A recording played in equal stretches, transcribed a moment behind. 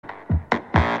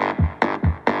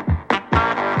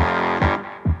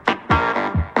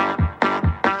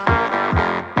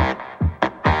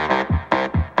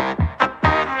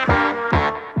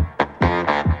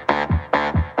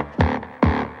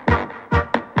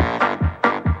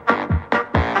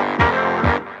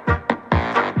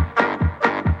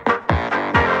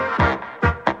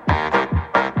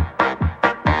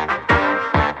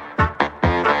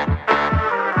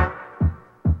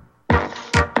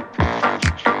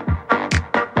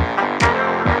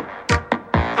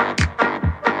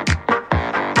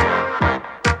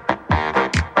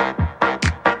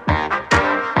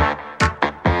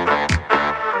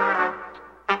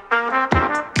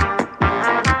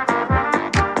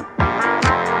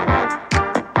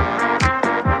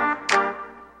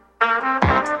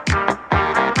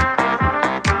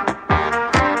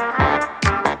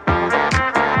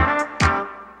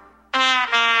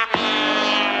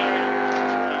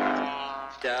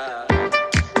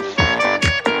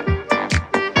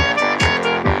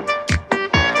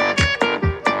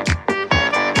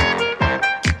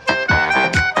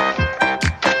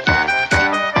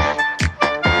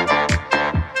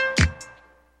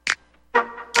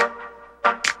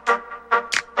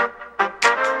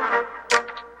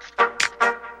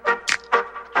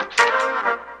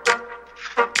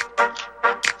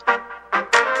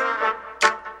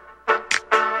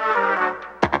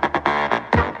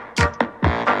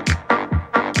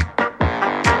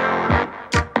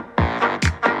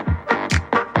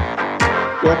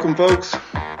Welcome, folks.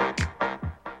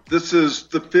 This is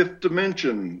The Fifth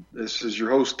Dimension. This is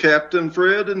your host, Captain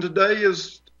Fred, and today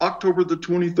is October the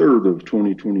 23rd of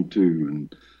 2022.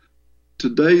 And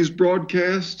today's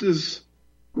broadcast is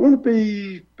going to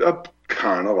be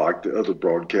kind of like the other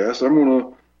broadcasts. I'm going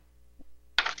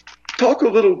to talk a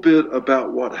little bit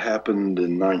about what happened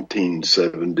in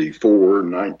 1974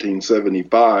 and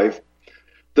 1975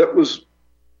 that was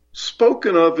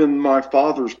spoken of in my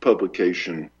father's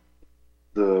publication,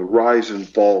 The Rise and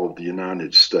Fall of the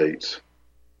United States.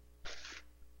 It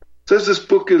says this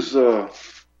book is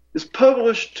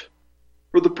published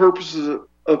for the purposes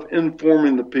of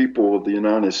informing the people of the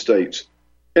United States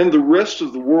and the rest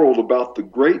of the world about the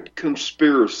great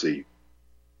conspiracy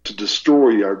to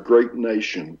destroy our great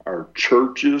nation, our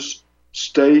churches,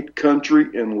 state, country,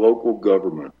 and local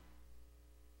government.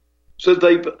 So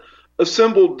they've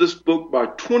assembled this book by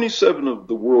 27 of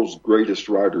the world's greatest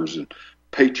writers and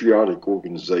patriotic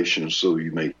organizations, so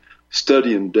you may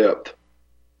study in depth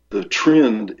the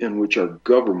trend in which our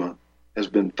government has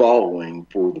been following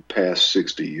for the past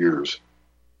 60 years,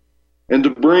 and to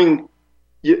bring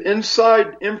you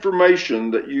inside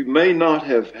information that you may not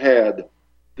have had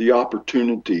the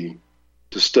opportunity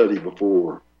to study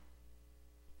before.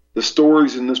 The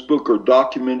stories in this book are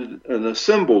documented and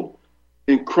assembled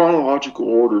in chronological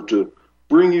order to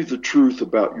bring you the truth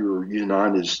about your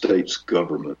United States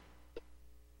government,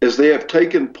 as they have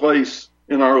taken place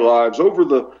in our lives over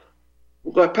the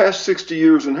past 60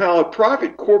 years, and how a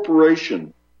private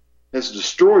corporation has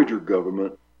destroyed your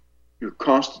government, your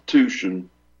Constitution,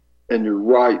 and your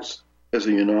rights as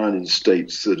a United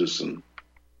States citizen.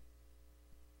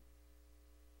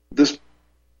 This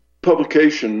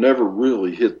publication never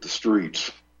really hit the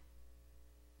streets.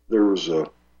 There was a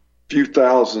few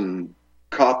thousand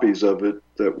copies of it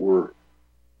that were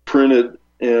printed,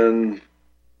 and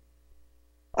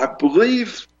I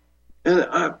believe, and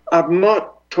I'm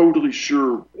not totally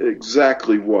sure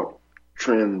exactly what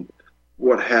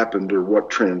happened or what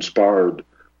transpired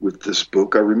with this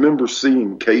book. I remember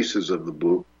seeing cases of the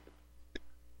book,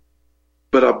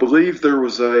 but I believe there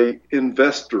was a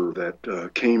investor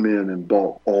that came in and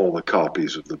bought all the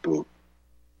copies of the book.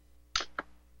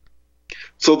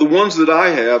 So the ones that I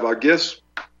have, I guess,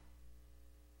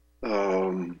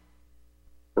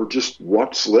 are just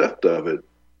what's left of it.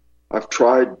 I've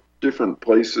tried different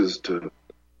places to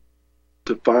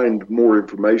find more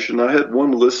information. I had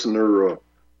one listener a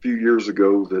few years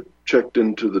ago that checked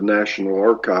into the National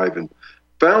Archive and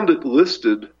found it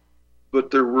listed, but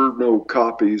there were no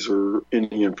copies or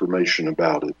any information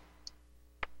about it.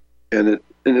 And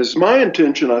it's my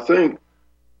intention, I think,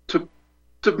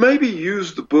 to maybe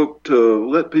use the book to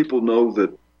let people know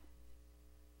that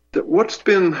what's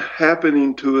been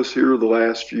happening to us here the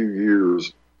last few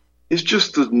years is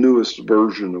just the newest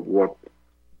version of what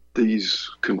these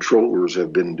controllers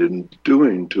have been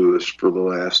doing to us for the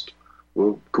last,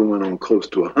 going on close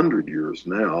to 100 years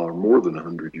now, or more than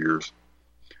 100 years.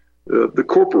 The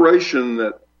corporation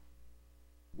that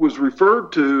was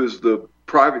referred to as the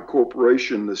private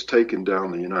corporation that's taken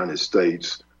down the United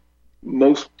States,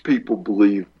 most people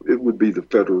believe it would be the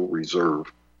Federal Reserve.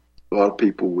 A lot of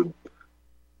people would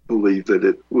believe that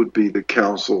it would be the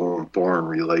Council on Foreign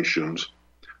Relations.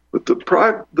 But the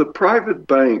private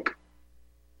bank,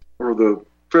 or the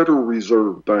Federal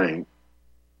Reserve Bank,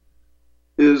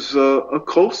 is a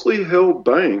closely held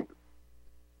bank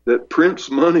that prints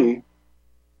money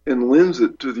and lends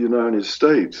it to the United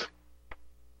States.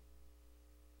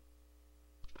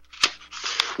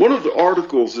 One of the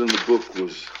articles in the book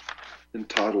was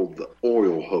entitled "The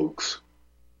Oil Hoax."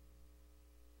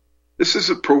 This is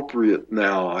appropriate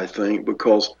now, I think,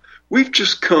 because we've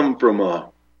just come from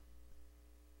a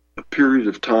period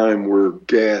of time where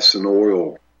gas and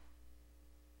oil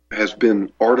has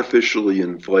been artificially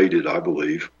inflated, I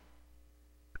believe,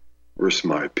 or it's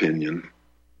my opinion,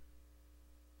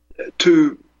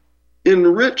 to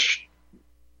enrich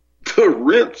the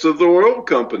rents of the oil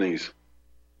companies.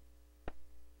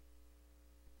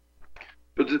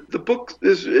 But the book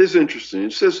is interesting.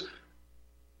 It says,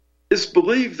 it's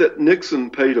believed that Nixon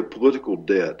paid a political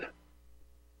debt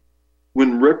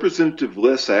when Representative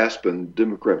Les Aspin,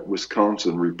 Democrat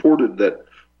Wisconsin, reported that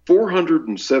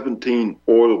 417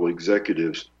 oil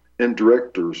executives and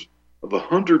directors of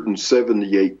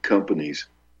 178 companies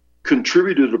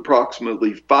contributed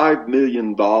approximately $5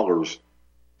 million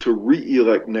to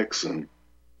re-elect Nixon.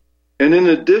 And in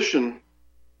addition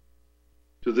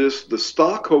to this, the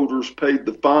stockholders paid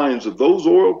the fines of those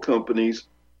oil companies'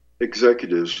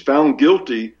 executives found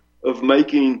guilty of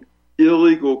making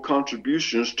illegal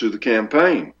contributions to the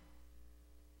campaign.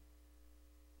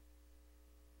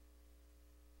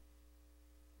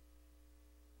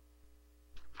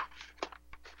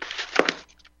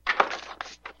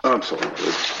 I'm sorry.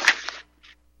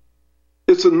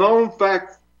 It's a known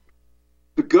fact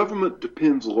the government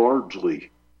depends largely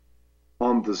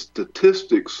on the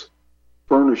statistics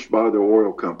furnished by the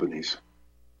oil companies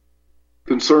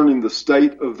concerning the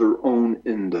state of their own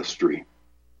industry.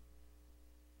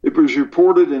 It was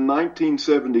reported in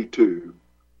 1972,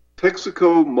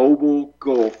 Texaco, Mobil,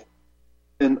 Gulf,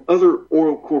 and other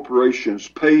oil corporations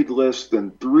paid less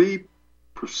than 3%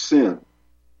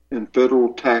 in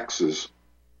federal taxes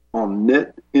on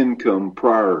net income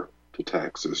prior to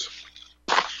taxes.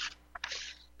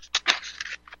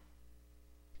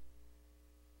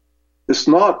 Is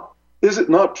it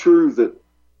not true that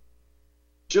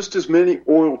just as many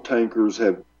oil tankers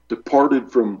have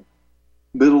departed from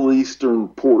Middle Eastern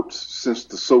ports since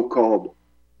the so-called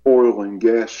oil and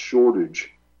gas shortage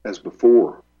as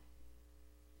before?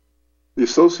 The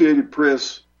Associated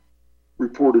Press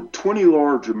reported 20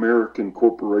 large American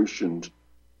corporations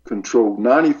control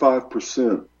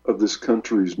 95% of this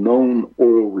country's known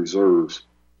oil reserves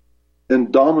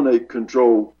and dominate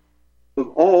control of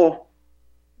all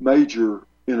major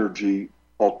energy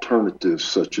alternatives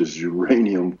such as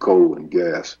uranium, coal, and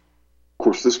gas. Of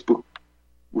course, this book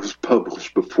was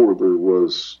published before there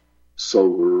was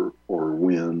solar or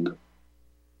wind.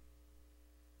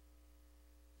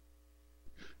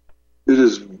 It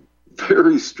is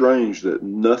very strange that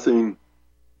nothing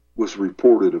was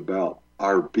reported about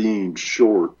our being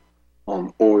short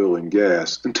on oil and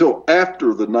gas until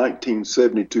after the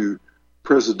 1972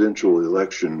 presidential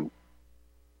election.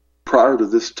 Prior to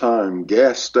this time,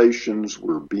 gas stations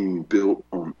were being built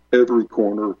on every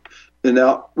corner and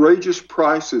outrageous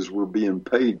prices were being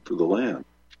paid for the land.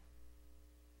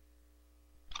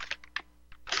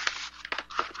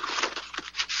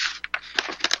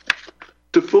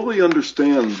 To fully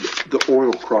understand the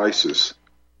oil crisis,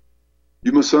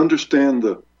 you must understand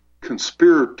the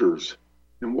conspirators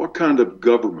and what kind of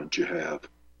government you have.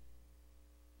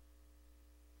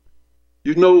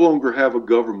 You no longer have a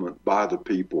government by the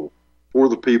people, for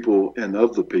the people, and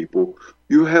of the people.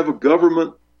 You have a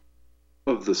government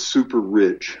of the super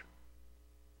rich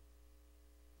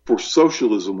for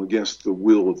socialism against the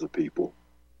will of the people.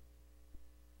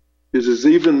 It is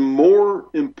even more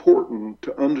important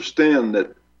to understand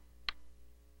that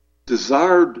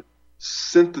desired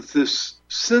synthesis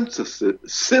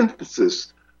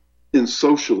in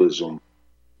socialism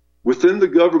within the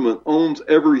government owns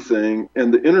everything,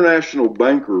 and the international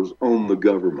bankers own the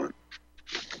government.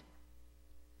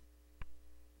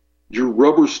 Your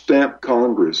rubber stamp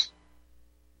Congress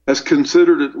has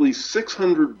considered at least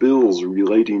 600 bills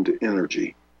relating to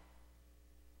energy,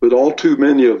 but all too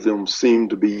many of them seem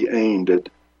to be aimed at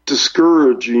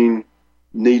discouraging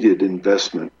needed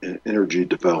investment in energy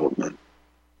development.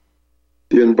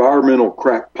 The environmental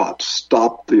crackpots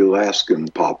stopped the Alaskan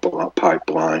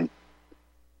pipeline.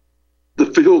 The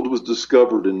field was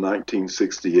discovered in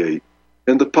 1968,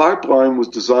 and the pipeline was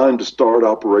designed to start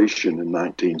operation in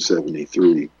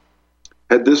 1973.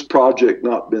 Had this project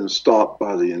not been stopped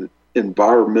by the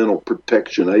Environmental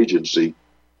Protection Agency,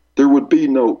 there would be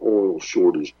no oil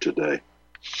shortage today.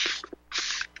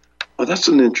 Oh, that's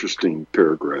an interesting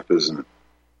paragraph, isn't it?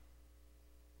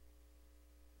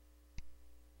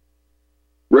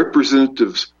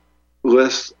 Representative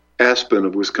Les Aspin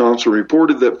of Wisconsin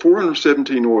reported that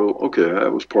 417 oil, okay,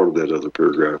 that was part of that other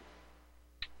paragraph.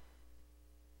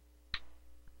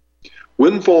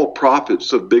 Windfall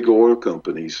profits of big oil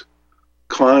companies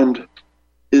climbed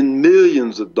in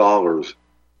millions of dollars.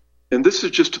 And this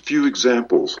is just a few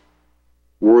examples.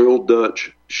 Royal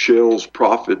Dutch Shell's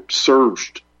profit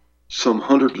surged some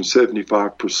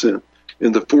 175%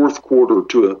 in the fourth quarter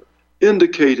to an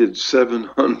indicated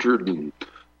 $703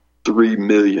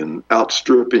 million,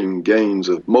 outstripping gains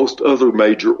of most other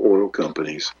major oil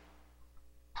companies.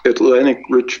 Atlantic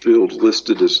Richfield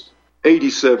listed as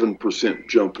 87%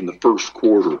 jump in the first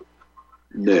quarter,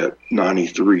 net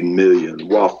 $93 million,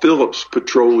 while Phillips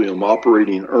Petroleum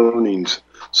operating earnings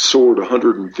soared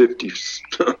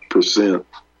 150%.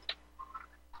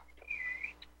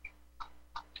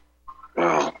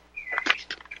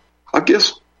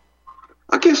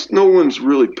 I guess no one's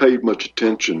really paid much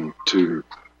attention to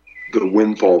the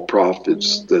windfall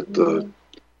profits that the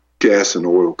gas and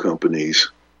oil companies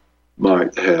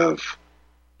might have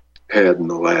had in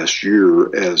the last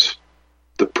year as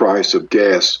the price of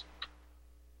gas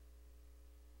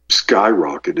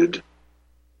skyrocketed.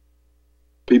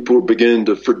 People are beginning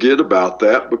to forget about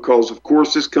that because, of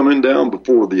course, it's coming down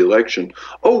before the election.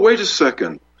 Oh, wait a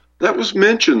second. That was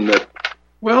mentioned that,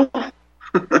 well,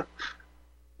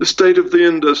 the state of the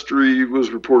industry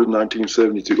was reported in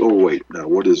 1972. Oh, wait, now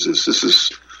what is this? This is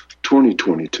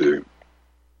 2022.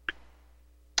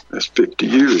 That's 50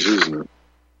 years, isn't it?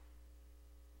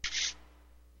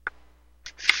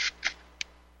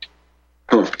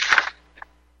 Huh.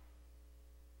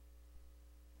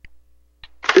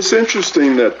 It's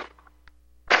interesting that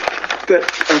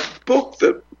a book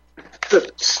that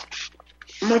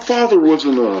my father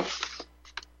wasn't a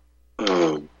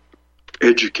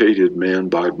educated man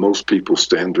by most people's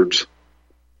standards,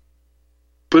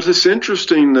 but it's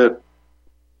interesting that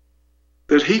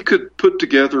he could put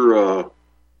together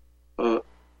a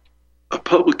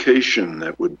publication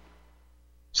that would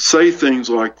say things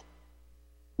like,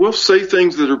 well, say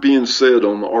things that are being said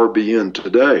on the RBN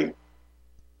today.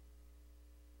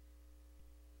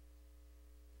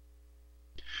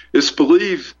 It's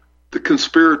believed the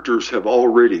conspirators have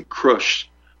already crushed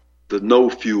the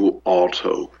no-fuel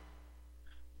auto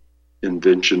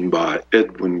invention by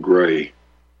Edwin Gray,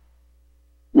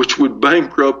 which would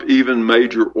bankrupt even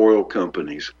major oil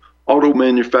companies, auto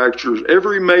manufacturers,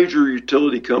 every major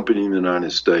utility company in the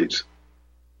United States.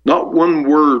 Not one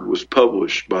word was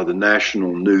published by the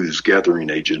national news gathering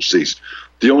agencies.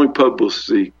 The only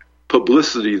publicity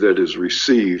that is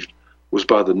received was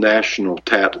by the National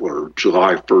Tatler,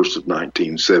 July 1st of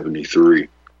 1973.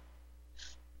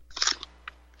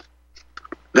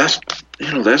 That's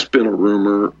been a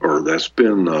rumor, or that's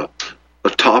been a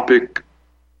topic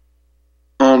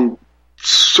on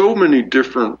so many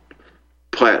different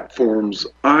platforms.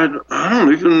 I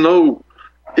don't even know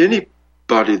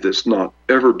anybody that's not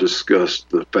ever discussed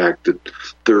the fact that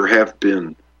there have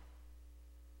been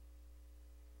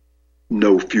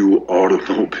no fuel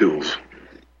automobiles.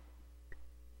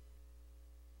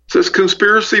 It says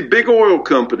conspiracy, big oil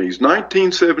companies,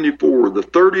 1974, the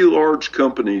 30 large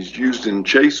companies used in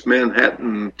Chase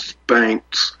Manhattan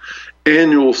Bank's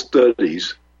annual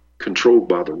studies, controlled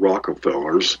by the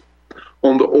Rockefellers,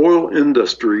 on the oil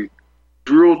industry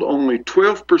drilled only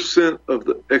 12% of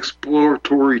the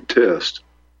exploratory test.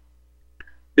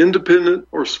 Independent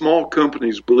or small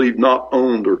companies believed not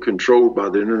owned or controlled by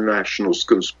the international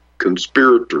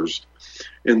conspirators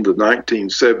in the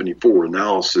 1974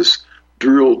 analysis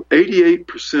drilled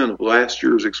 88% of last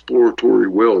year's exploratory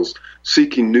wells,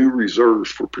 seeking new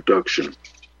reserves for production.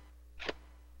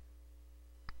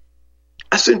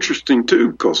 That's interesting,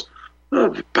 too, because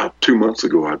about 2 months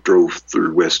ago I drove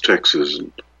through West Texas,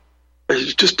 and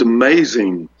it's just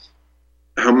amazing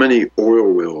how many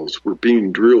oil wells were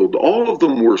being drilled. All of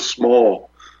them were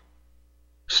small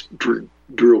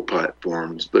drill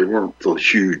platforms. They weren't the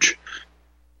huge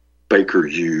Baker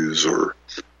Hughes or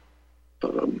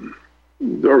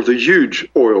the huge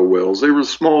oil wells. They were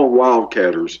small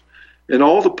wildcatters, and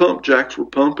all the pump jacks were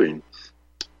pumping.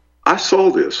 I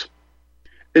saw this,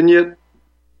 and yet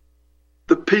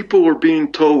the people are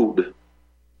being told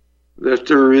that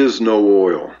there is no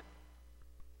oil.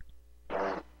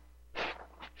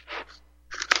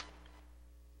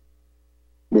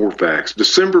 More facts.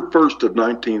 December 1st of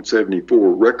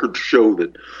 1974, records show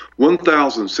that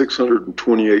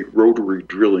 1,628 rotary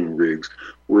drilling rigs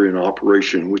were in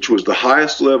operation, which was the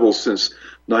highest level since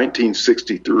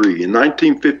 1963. In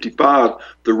 1955,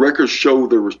 the records show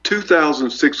there was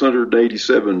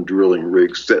 2,687 drilling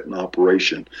rigs set in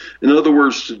operation. In other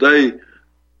words, today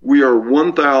we are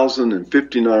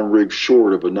 1,059 rigs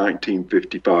short of a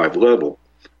 1955 level.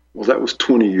 Well, that was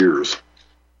 20 years.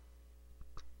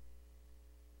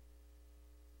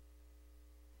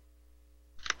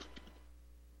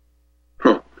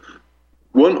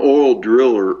 One oil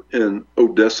driller in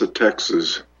Odessa,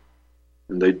 Texas,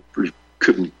 and they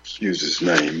couldn't use his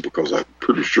name because I'm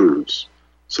pretty sure it's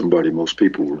somebody most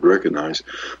people would recognize,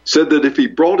 said that if he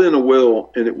brought in a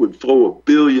well and it would flow 1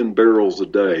 billion barrels a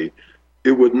day,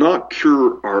 it would not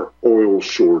cure our oil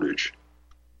shortage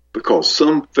because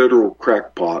some federal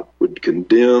crackpot would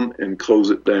condemn and close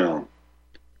it down.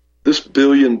 This 1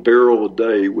 billion barrel a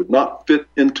day would not fit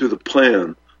into the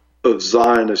plan of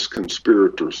Zionist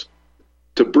conspirators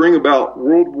to bring about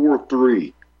World War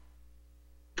III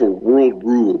for world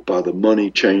rule by the money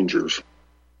changers.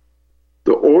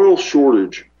 The oil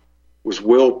shortage was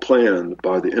well planned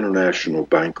by the international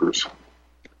bankers.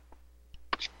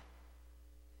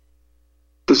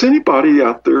 Does anybody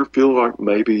out there feel like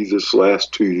maybe this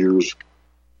last 2 years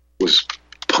was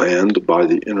planned by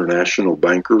the international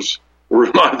bankers? Or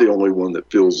am I the only one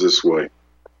that feels this way?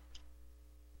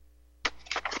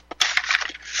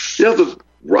 Yeah, the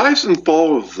rise and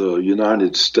fall of the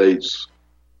United States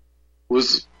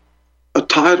was a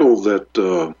title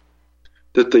that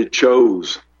they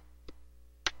chose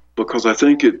because I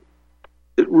think it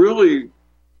really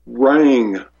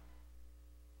rang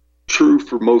true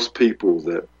for most people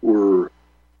that were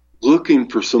looking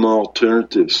for some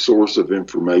alternative source of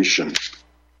information.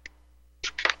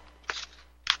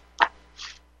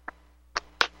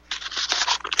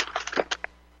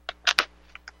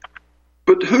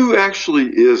 But who actually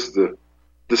is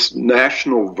this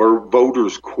national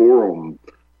voters quorum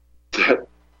that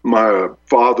my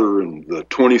father and the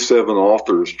 27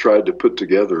 authors tried to put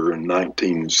together in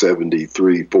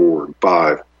 1973, 4, and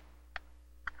 5?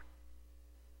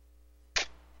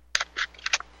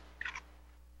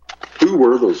 Who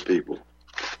were those people?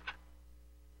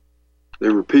 They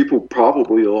were people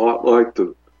probably a lot like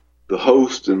the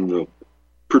host and the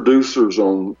producers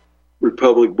on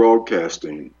Republic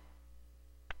Broadcasting.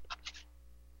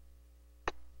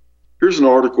 Here's an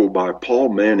article by Paul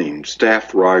Manning,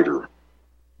 staff writer.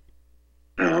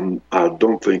 I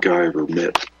don't think I ever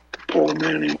met Paul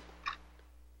Manning. It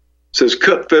says,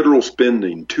 cut federal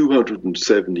spending,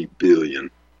 $270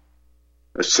 billion.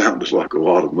 That sounded like a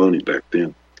lot of money back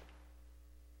then.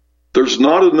 There's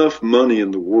not enough money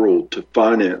in the world to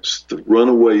finance the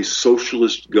runaway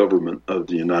socialist government of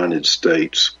the United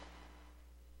States.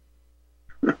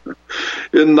 In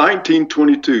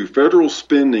 1922, federal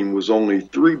spending was only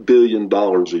 $3 billion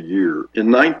a year.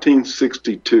 In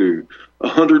 1962,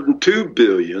 $102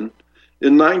 billion.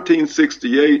 In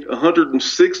 1968,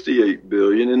 $168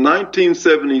 billion. In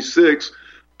 1976,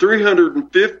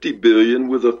 $350 billion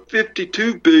with a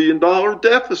 $52 billion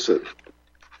deficit.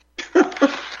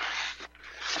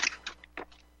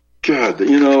 God,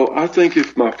 I think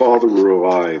if my father were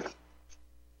alive,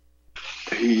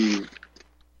 I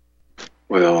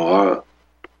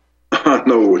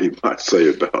know what he might say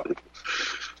about it. It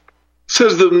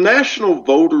says the national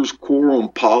voters quorum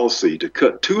policy to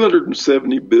cut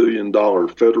 $270 billion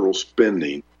federal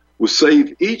spending would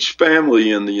save each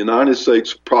family in the United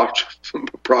States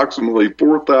approximately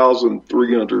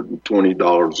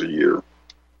 $4,320 a year.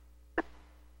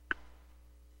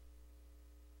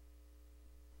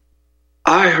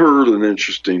 I heard an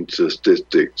interesting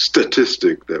statistic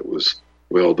that was,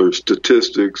 there's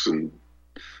statistics and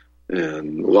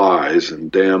lies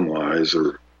and damn lies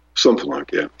or something like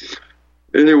that.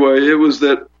 Anyway, it was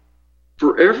that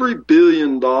for every $1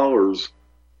 billion the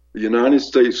United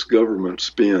States government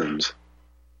spends,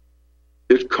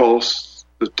 it costs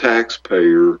the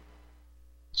taxpayer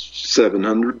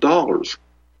 $700.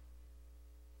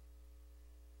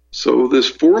 So this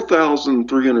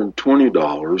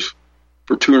 $4,320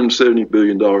 for $270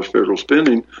 billion federal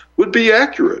spending would be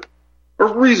accurate,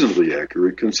 or reasonably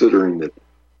accurate, considering that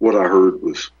what I heard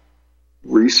was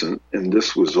recent, and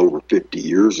this was over 50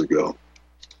 years ago.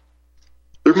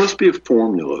 There must be a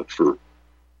formula for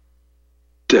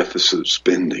deficit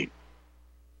spending.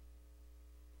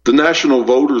 The National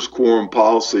Voters Quorum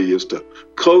policy is to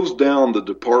close down the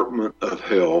Department of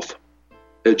Health,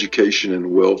 Education,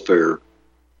 and Welfare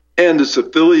and its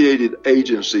affiliated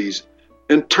agencies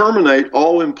and terminate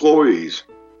all employees.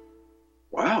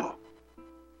 Wow.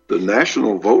 The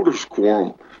National Voters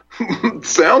Quorum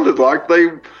sounded like they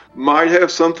might have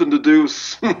something to do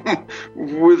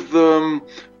with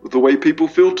the way people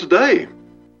feel today.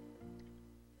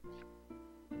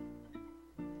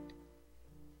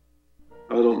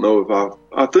 I don't know if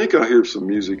I think I hear some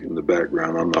music in the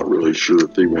background. I'm not really sure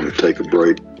if you want to take a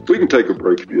break. We can take a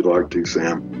break if you'd like to,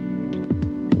 Sam.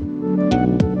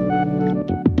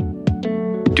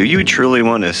 Do you truly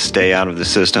want to stay out of the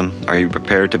system? Are you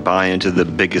prepared to buy into the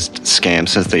biggest scam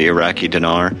since the Iraqi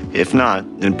dinar? If not,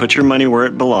 then put your money where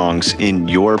it belongs, in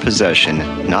your possession,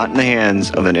 not in the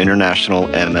hands of an international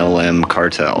MLM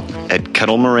cartel. At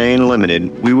Kettle Moraine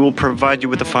Limited, we will provide you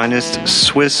with the finest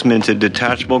Swiss-minted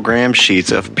detachable gram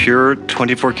sheets of pure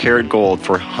 24-karat gold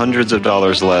for hundreds of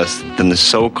dollars less than the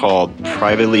so-called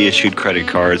privately issued credit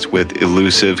cards with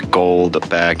elusive gold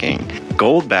backing.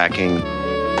 Gold backing?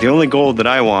 The only gold that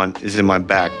I want is in my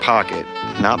back pocket,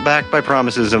 not backed by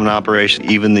promises of an operation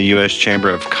even the U.S. Chamber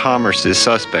of Commerce is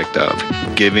suspect of,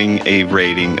 giving a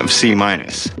rating of C-.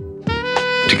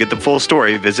 To get the full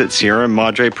story, visit Sierra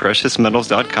Madre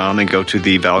PreciousMetals.com and go to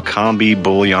the Valcombe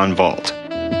Bullion Vault.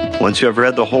 Once you have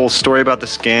read the whole story about the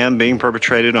scam being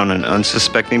perpetrated on an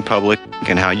unsuspecting public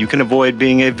and how you can avoid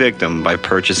being a victim by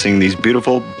purchasing these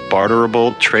beautiful,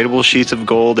 barterable, tradable sheets of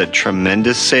gold at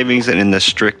tremendous savings and in the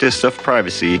strictest of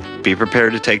privacy, be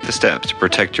prepared to take the steps to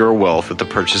protect your wealth with the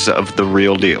purchase of the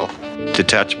real deal.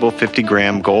 Detachable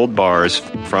 50-gram gold bars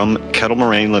from Kettle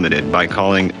Moraine Limited by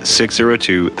calling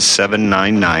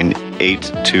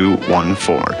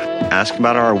 602-799-8214. Ask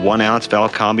about our 1-ounce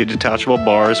Valcambi detachable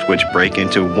bars, which break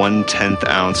into 1/10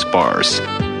 ounce bars.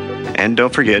 And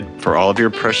don't forget, for all of your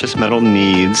precious metal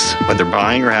needs, whether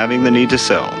buying or having the need to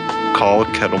sell, call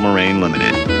Kettle Moraine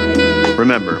Limited.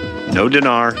 Remember, no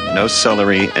dinar, no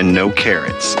celery, and no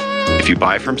carrots. If you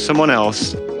buy from someone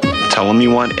else, tell them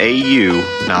you want AU,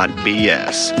 not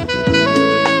BS.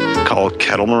 Call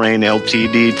Kettle Moraine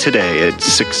Ltd. today at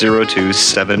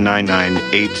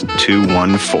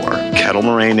 602-799-8214. Kettle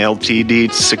Moraine Ltd.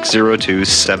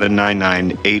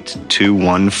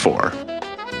 602-799-8214.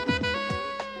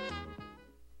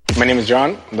 My name is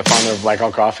John. I'm the founder of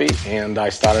Blackout Coffee, and I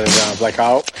started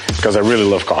Blackout because I really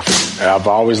love coffee. I've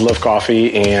always loved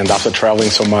coffee, and after traveling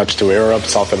so much to Europe,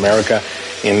 South America,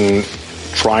 and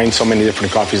trying so many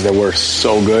different coffees that were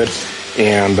so good,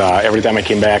 and every time I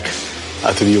came back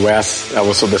to the U.S., I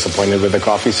was so disappointed with the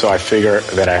coffee, so I figured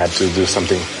that I had to do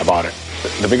something about it.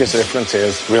 The biggest difference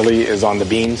is on the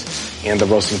beans and the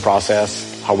roasting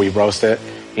process, how we roast it,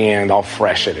 and how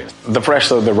fresh it is. The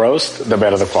fresher the roast, the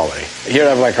better the quality. Here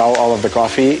I have like all of the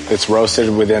coffee. It's roasted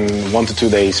within 1 to 2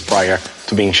 days prior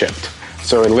to being shipped.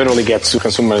 So it literally gets to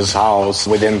consumers' house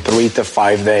within 3 to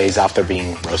 5 days after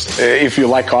being roasted. If you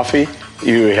like coffee,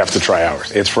 you have to try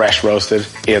ours. It's fresh roasted.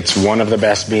 It's one of the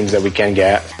best beans that we can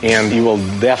get, and you will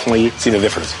definitely see the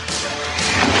difference.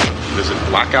 Visit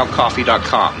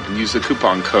blackoutcoffee.com and use the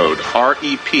coupon code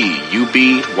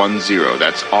REPUB10.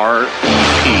 That's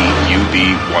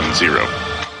REPUB10.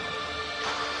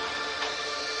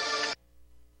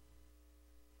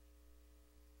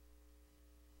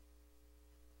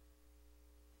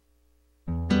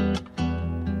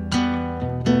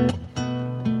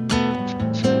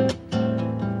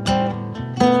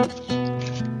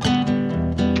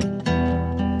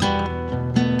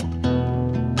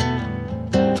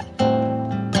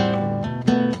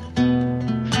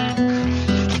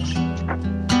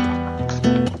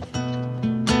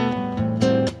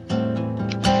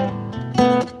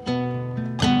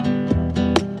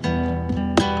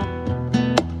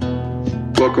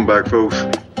 Welcome back, folks.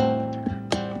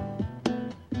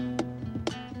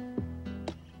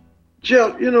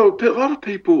 Yeah, you know, a lot of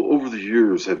people over the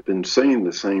years have been saying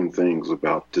the same things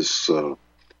about this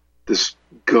this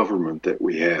government that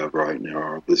we have right now,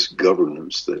 or this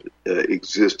governance that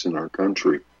exists in our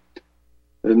country.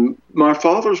 And my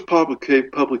father's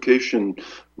publication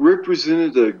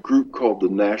represented a group called the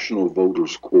National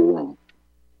Voters Quorum.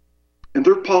 And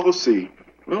their policy,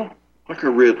 well, like I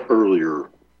read earlier,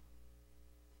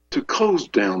 to close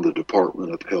down the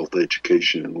Department of Health,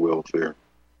 Education, and Welfare.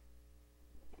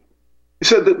 He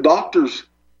said that doctors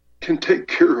can take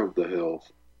care of the health,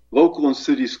 local and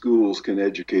city schools can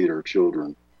educate our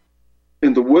children,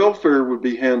 and the welfare would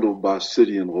be handled by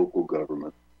city and local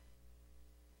government.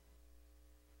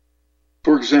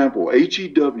 For example,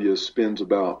 HEW spends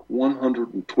about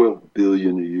 $112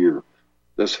 billion a year.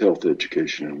 That's health,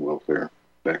 education, and welfare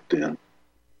back then.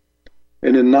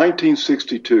 And in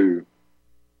 1962,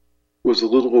 was a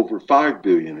little over $5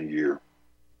 billion a year.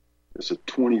 It's a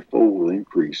 20-fold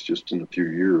increase just in a few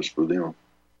years for them.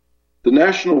 The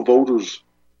National Voters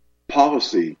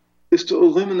Policy is to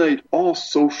eliminate all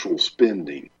social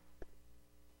spending.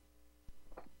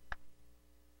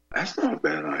 That's not a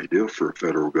bad idea for a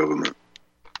federal government.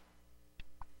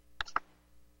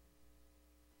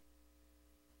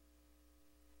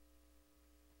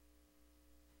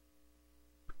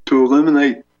 To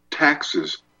eliminate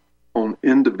taxes on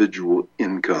individual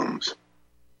incomes.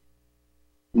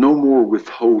 No more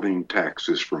withholding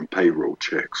taxes from payroll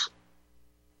checks.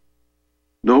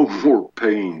 No more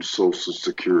paying Social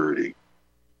Security.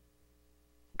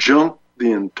 Junk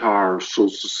the entire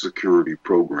Social Security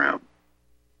program.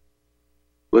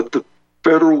 Let the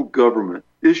federal government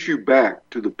issue back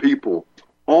to the people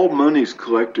all monies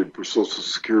collected for Social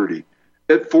Security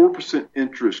at 4%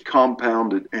 interest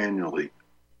compounded annually,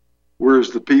 whereas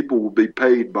the people will be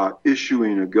paid by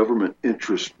issuing a government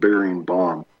interest-bearing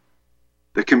bond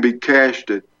that can be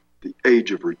cashed at the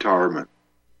age of retirement.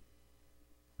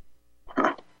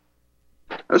 Wow.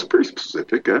 That's pretty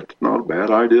specific. That's not a bad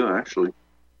idea, actually.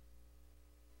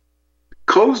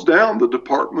 Close down the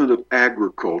Department of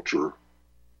Agriculture.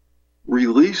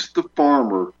 Release the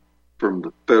farmer from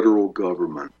the federal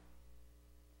government.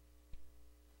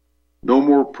 No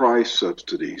more price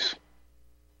subsidies.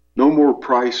 No more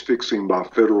price fixing by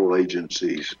federal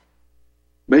agencies.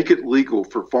 Make it legal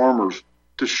for farmers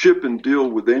to ship and deal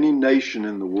with any nation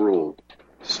in the world.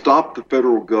 Stop the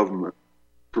federal government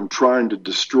from trying to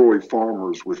destroy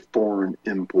farmers with foreign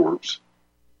imports.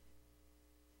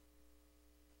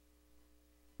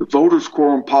 The voters'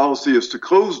 quorum policy is to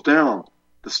close down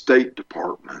the State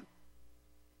Department.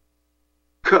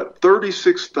 Cut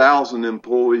 36,000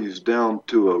 employees down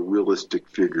to a realistic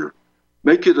figure.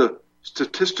 Make it a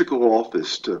statistical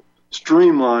office to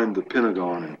streamline the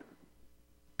Pentagon and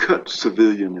cut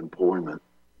civilian employment.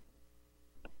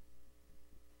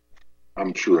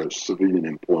 I'm sure it's civilian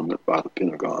employment by the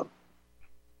Pentagon.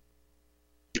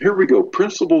 Here we go.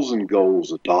 Principles and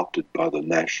goals adopted by the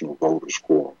National Voters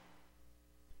Quorum.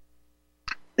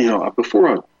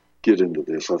 Before I get into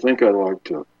this, I think I'd like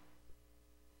to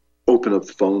open up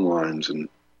the phone lines and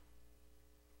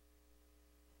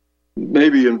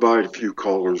maybe invite a few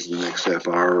callers in the next half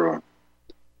hour.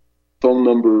 Phone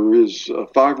number is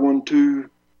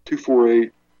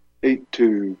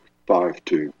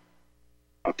 512-248-8252.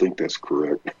 I think that's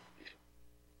correct.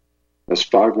 That's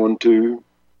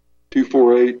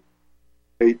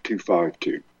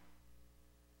 512-248-8252.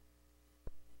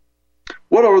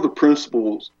 What are the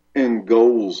principles and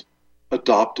goals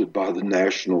adopted by the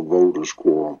National Voters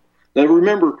Quorum? Now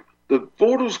remember, the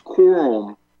Voters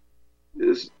Quorum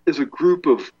is a group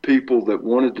of people that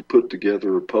wanted to put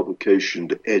together a publication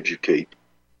to educate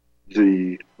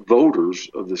the voters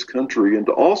of this country and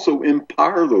to also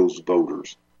empower those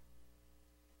voters.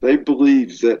 They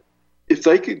believe that if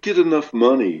they could get enough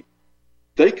money,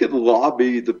 they could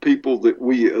lobby the people that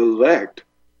we elect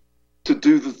to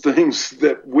do the things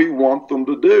that we want them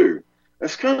to do.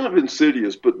 That's kind of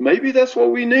insidious, but maybe that's what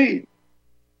we need.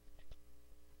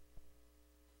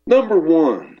 Number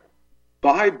one,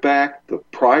 buy back the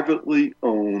privately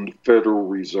owned Federal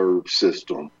Reserve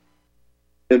System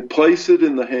and place it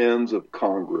in the hands of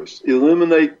Congress.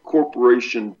 Eliminate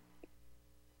corporation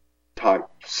type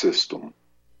system.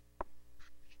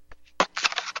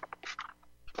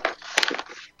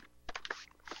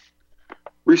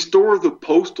 Restore the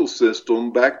postal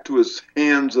system back to its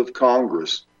hands of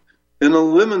Congress and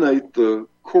eliminate the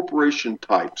corporation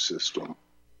type system.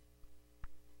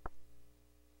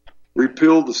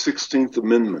 Repeal the 16th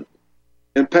Amendment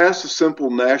and pass a simple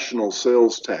national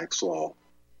sales tax law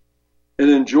and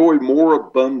enjoy more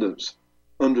abundance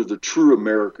under the true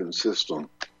American system.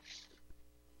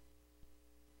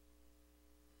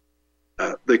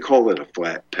 They call that a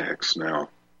flat tax now.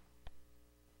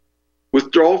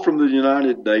 Withdraw from the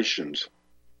United Nations.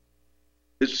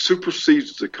 It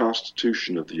supersedes the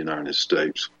Constitution of the United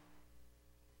States.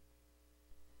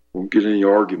 Won't get any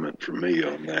argument from me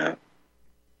on that.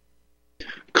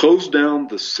 Close down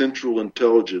the Central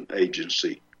Intelligence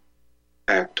Agency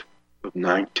Act of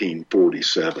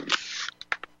 1947.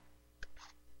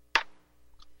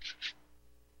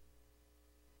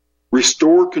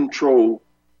 Restore control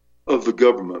of the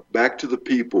government back to the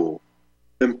people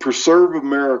and preserve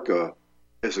America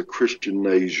as a Christian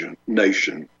nation.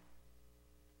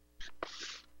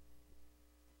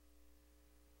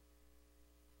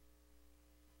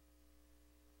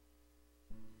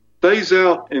 Phase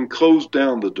out and close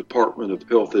down the Department of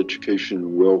Health, Education,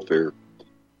 and Welfare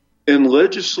and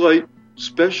legislate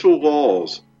special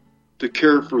laws to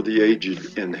care for the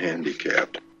aged and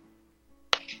handicapped.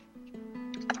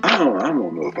 I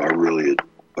don't know if I really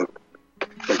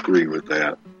agree with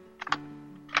that.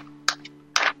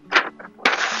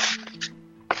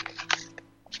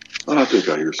 I think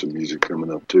I hear some music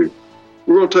coming up too.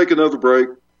 We're going to take another break.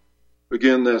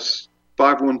 Again, that's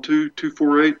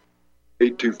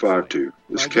 512-248-8252.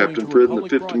 This is Captain Fred in the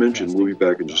Fifth Dimension. We'll be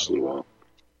back in just a little while.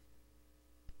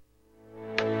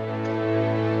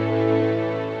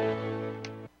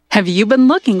 Have you been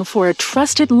looking for a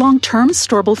trusted long-term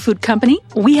storable food company?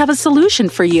 We have a solution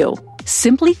for you.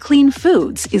 Simply Clean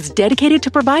Foods is dedicated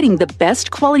to providing the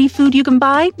best quality food you can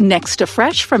buy next to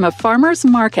fresh from a farmer's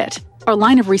market. Our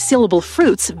line of resealable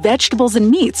fruits, vegetables,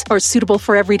 and meats are suitable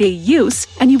for everyday use,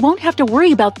 and you won't have to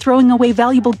worry about throwing away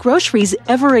valuable groceries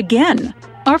ever again.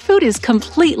 Our food is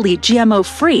completely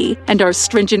GMO-free, and our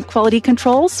stringent quality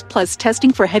controls, plus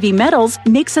testing for heavy metals,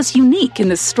 makes us unique in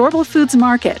the storable foods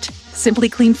market. Simply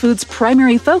Clean Foods'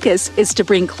 primary focus is to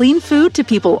bring clean food to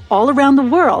people all around the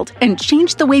world and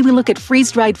change the way we look at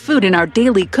freeze-dried food in our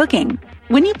daily cooking.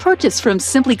 When you purchase from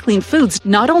Simply Clean Foods,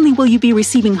 not only will you be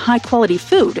receiving high-quality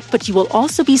food, but you will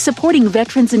also be supporting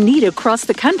veterans in need across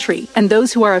the country and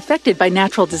those who are affected by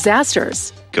natural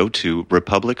disasters. go to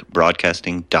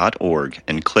republicbroadcasting.org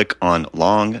and click on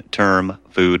long-term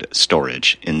food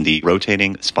storage in the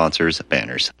rotating sponsors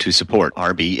banners to support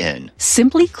RBN.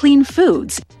 Simply Clean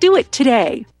Foods. Do it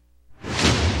today.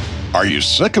 Are you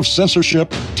sick of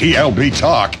censorship? TLB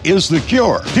Talk is the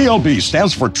cure. TLB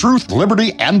stands for Truth,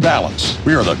 Liberty, and Balance.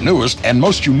 We are the newest and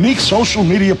most unique social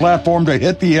media platform to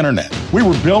hit the internet. We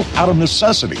were built out of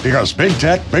necessity because big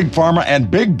tech, big pharma, and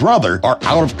big brother are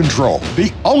out of control.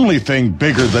 The only thing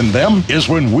bigger than them is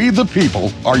when we, the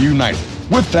people, are united.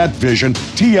 With that vision,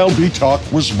 TLB Talk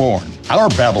was born. Our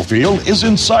battlefield is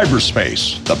in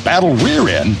cyberspace. The battle we're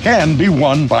in can be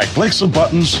won by clicks of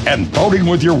buttons and voting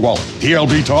with your wallet.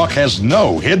 TLB Talk has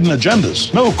no hidden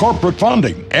agendas, no corporate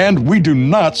funding, and we do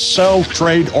not sell,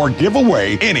 trade, or give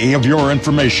away any of your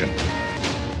information.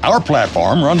 Our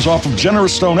platform runs off of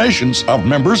generous donations of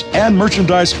members and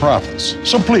merchandise profits.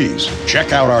 So please,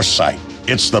 check out our site.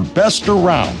 It's the best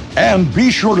around. And be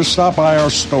sure to stop by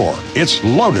our store. It's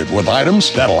loaded with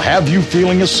items that'll have you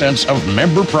feeling a sense of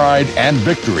member pride and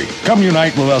victory. Come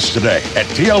unite with us today at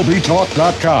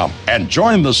tlbtalk.com and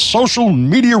join the social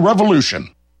media revolution.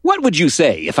 What would you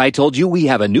say if I told you we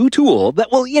have a new tool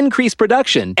that will increase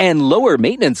production and lower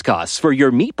maintenance costs for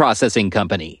your meat processing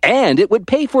company? And it would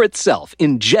pay for itself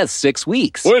in just 6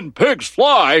 weeks. When pigs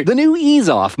fly! The new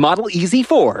EaseOff Model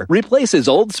EZ4 replaces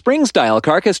old spring-style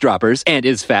carcass droppers and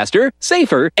is faster,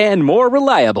 safer, and more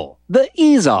reliable. The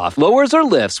EaseOff lowers or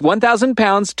lifts 1,000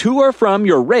 pounds to or from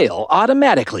your rail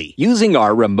automatically using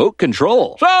our remote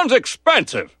control. Sounds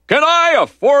expensive. Can I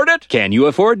afford it? Can you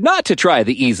afford not to try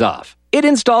the EaseOff? It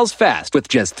installs fast with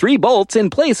just 3 bolts in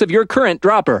place of your current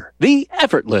dropper. The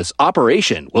effortless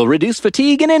operation will reduce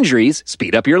fatigue and injuries,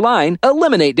 speed up your line,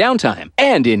 eliminate downtime,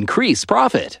 and increase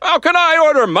profit. How can I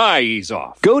order my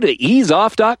EaseOff? Go to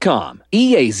easeoff.com,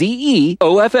 EAZEOFF.com,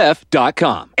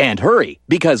 and hurry,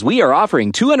 because we are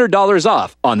offering $200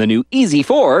 off on the new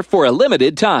EZ4 for a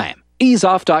limited time.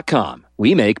 Easeoff.com.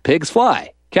 We make pigs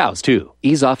fly. Cows, too.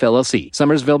 EaseOff LLC,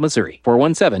 Summersville, Missouri,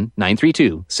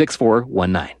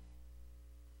 417-932-6419.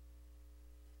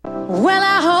 Well,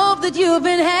 I hope that you've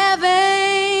been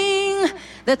having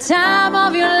the time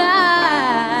of your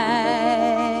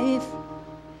life.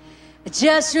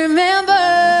 Just remember,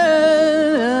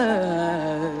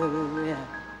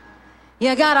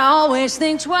 you gotta always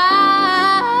think twice.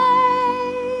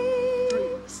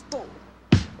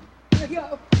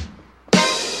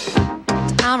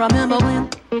 I remember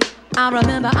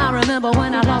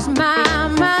when I lost my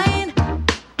mind.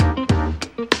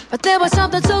 But there was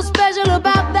something so special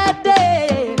about that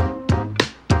day.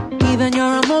 Even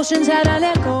your emotions had an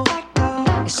echo.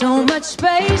 So much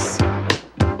space.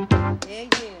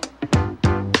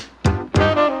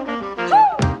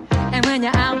 And when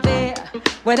you're out there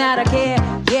without a care,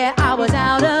 yeah, I was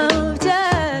out of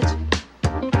touch.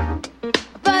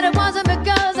 But it wasn't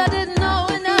because I didn't know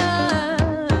enough.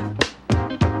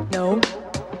 No,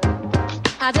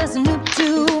 I just knew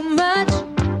too much.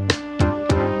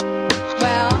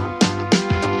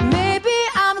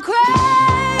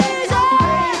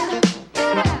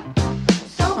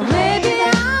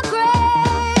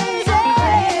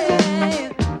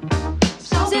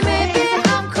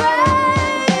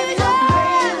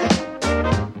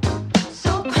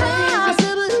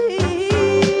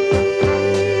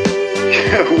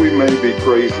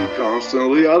 Crazy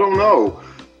constantly, I don't know,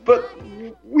 but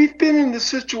we've been in this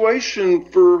situation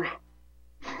for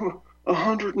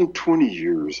 120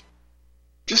 years,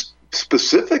 just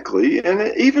specifically,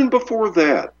 and even before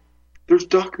that, there's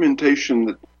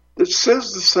documentation that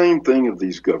says the same thing of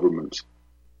these governments.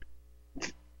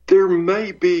 There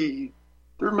may be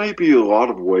a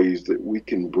lot of ways that we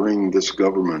can bring this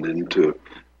government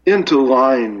into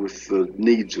line with the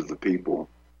needs of the people.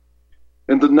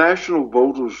 And the National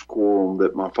Voters Quorum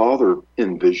that my father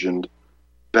envisioned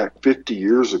back 50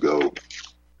 years ago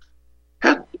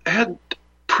had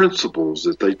principles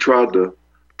that they tried to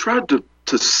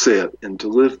set and to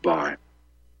live by.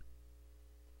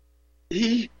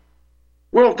 They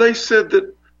said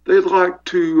that they'd like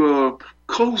to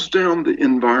close down the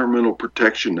Environmental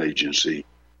Protection Agency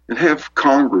and have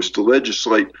Congress to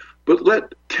legislate, but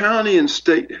let county and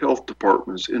state health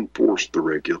departments enforce the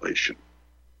regulation.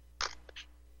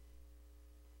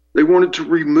 They wanted to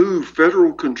remove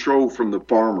federal control from the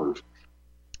farmers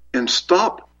and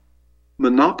stop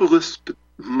monopolistic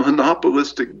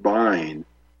buying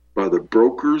by the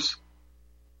brokers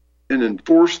and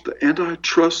enforce the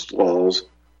antitrust laws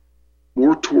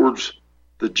more towards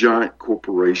the giant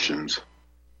corporations.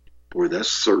 Boy, that's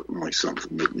certainly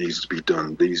something that needs to be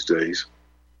done these days.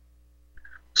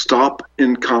 Stop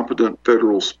incompetent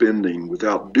federal spending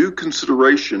without due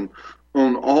consideration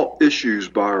on all issues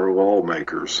by our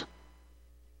lawmakers.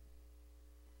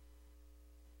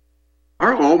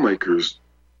 Our lawmakers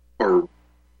are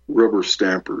rubber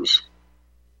stampers.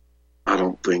 I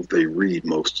don't think they read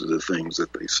most of the things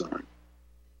that they sign.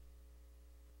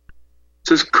 It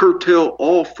says curtail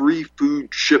all free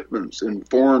food shipments and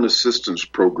foreign assistance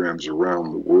programs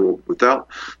around the world without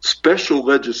special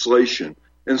legislation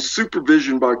and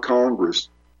supervision by Congress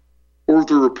or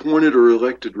their appointed or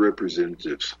elected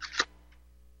representatives.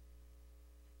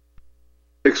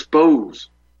 Expose,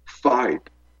 fight,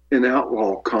 and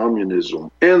outlaw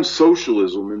communism and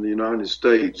socialism in the United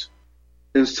States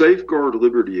and safeguard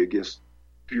liberty against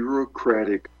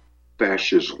bureaucratic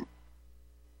fascism.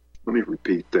 Let me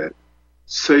repeat that.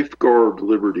 Safeguard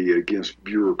liberty against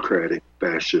bureaucratic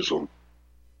fascism.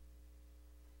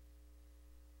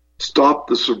 Stop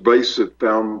the subversive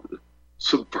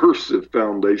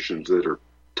foundations that are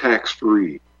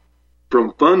tax-free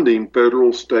from funding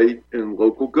federal, state, and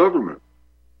local government.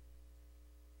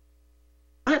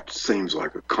 That seems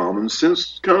like a common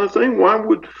sense kind of thing. Why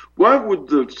would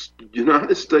the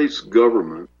United States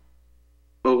government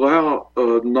allow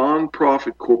a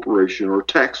nonprofit corporation or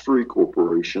tax-free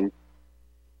corporation,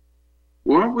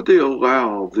 why would they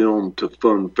allow them to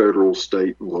fund federal,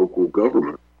 state, and local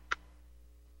government?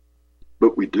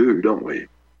 But we do, don't we?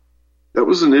 That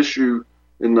was an issue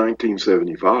in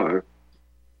 1975.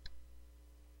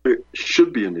 It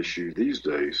should be an issue these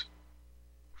days.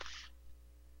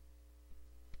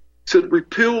 It said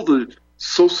repeal the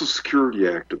Social Security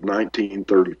Act of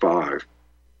 1935.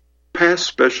 Pass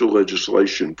special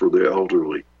legislation for the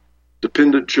elderly,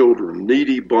 dependent children,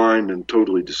 needy, blind, and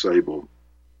totally disabled.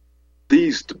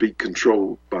 These to be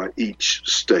controlled by each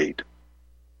state.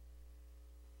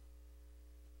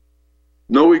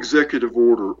 No executive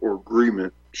order or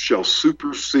agreement shall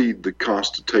supersede the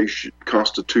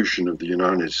Constitution of the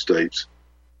United States,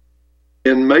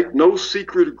 and make no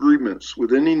secret agreements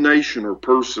with any nation or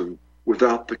person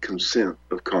without the consent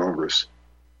of Congress.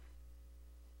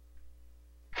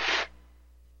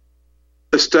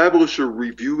 Establish a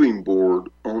reviewing board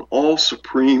on all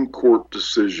Supreme Court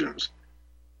decisions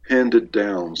handed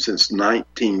down since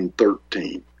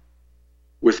 1913,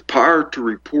 with power to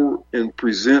report and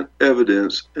present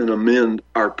evidence and amend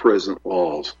our present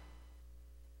laws.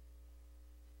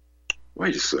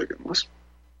 Wait a second. Let's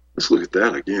look at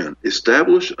that again.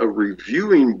 Establish a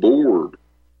reviewing board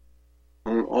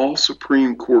on all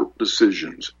Supreme Court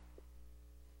decisions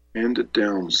handed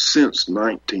down since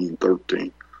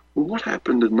 1913. Well, what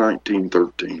happened in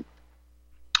 1913?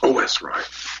 Oh, that's right.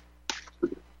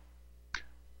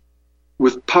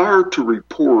 With power to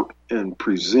report and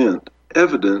present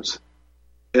evidence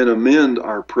and amend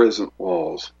our present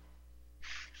laws.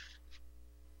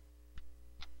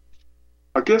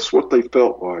 I guess what they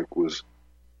felt like was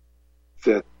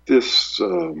that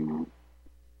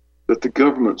that the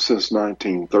government since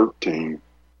 1913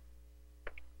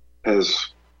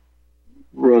 has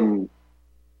run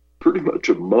pretty much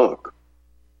amok.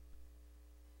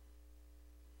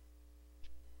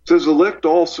 It says elect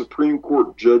all Supreme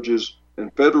Court judges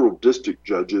and federal district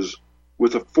judges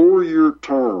with a 4-year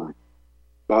term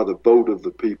by the vote of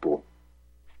the people.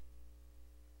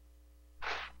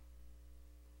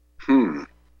 I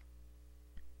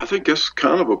think that's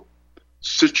kind of a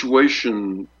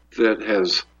situation that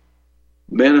has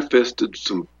manifested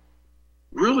some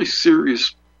really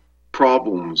serious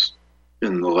problems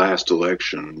in the last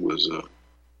election. Was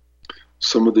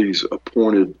some of these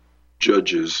appointed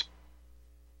judges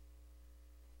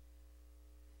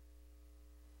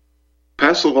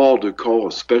pass a law to call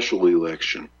a special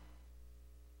election.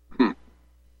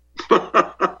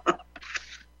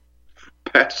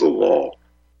 Pass a law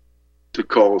to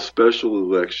call a special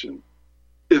election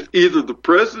if either the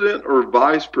president or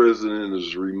vice president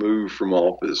is removed from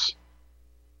office,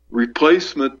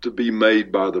 replacement to be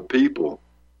made by the people,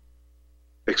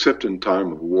 except in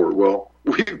time of war. Well,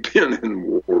 we've been in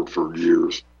war for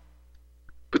years.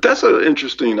 But that's an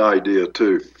interesting idea,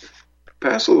 too.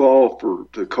 Pass a law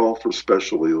to call for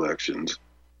special elections.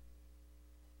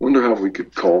 Wonder how we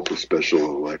could call for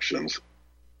special elections.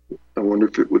 I wonder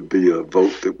if it would be a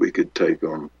vote that we could take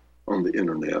on the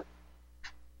internet.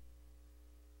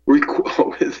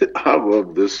 I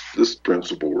love this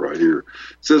principle right here. It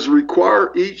says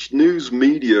require each news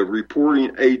media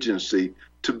reporting agency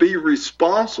to be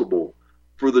responsible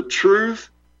for the truth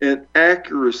and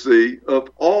accuracy of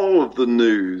all of the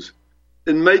news,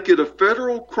 and make it a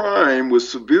federal crime with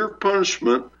severe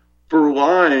punishment for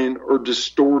lying or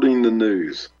distorting the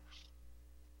news.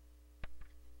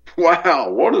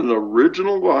 Wow, what an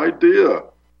original idea.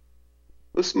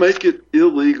 Let's make it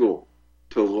illegal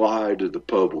to lie to the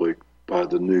public by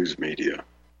the news media.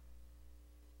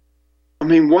 I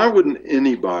mean, why wouldn't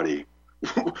anybody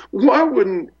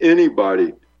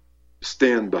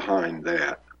stand behind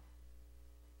that?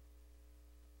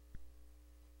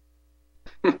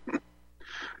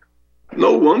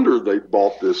 No wonder they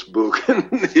bought this book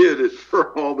and hid it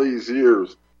for all these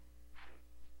years.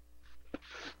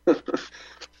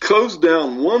 Closed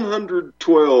down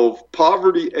 112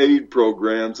 poverty aid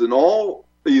programs and all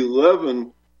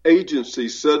 11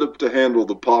 agencies set up to handle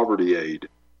the poverty aid.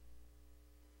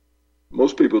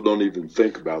 Most people don't even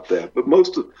think about that, but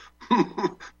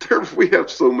we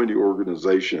have so many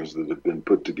organizations that have been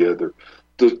put together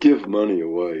to give money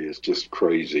away. It's just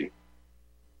crazy.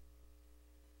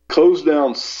 Closed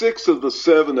down 6 of the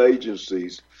 7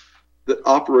 agencies that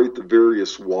operate the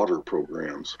various water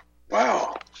programs.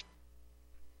 Wow.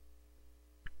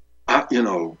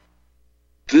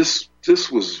 This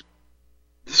was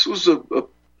a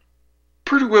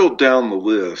pretty well down the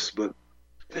list, but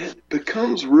it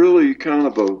becomes really kind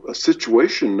of a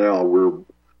situation now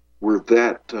where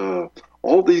that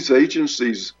all these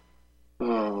agencies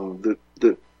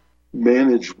that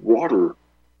manage water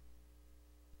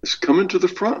is coming to the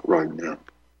front right now.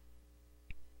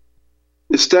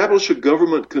 Establish a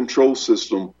government control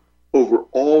system over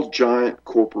all giant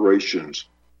corporations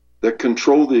that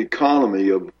control the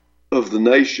economy of the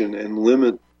nation and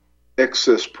limit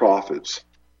excess profits.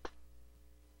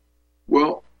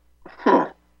 Well,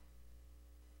 that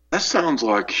sounds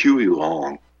like Huey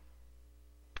Long.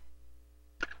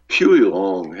 Huey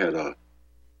Long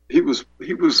he was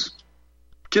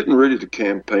getting ready to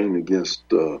campaign against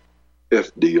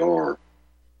FDR.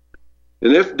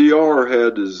 And FDR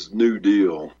had his New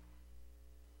Deal.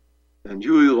 And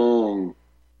Huey Long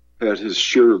had his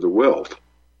share of the wealth.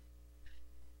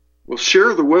 Well,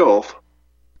 share of the wealth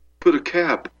put a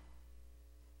cap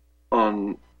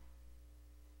on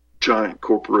giant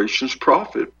corporations'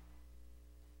 profit.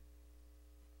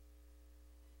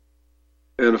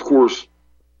 And of course,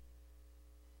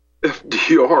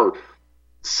 FDR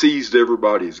seized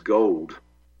everybody's gold.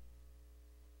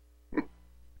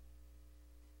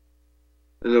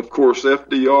 And of course,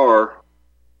 FDR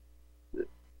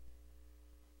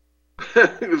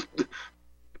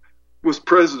was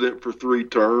president for 3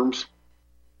 terms.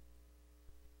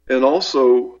 And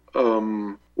also,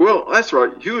 well, that's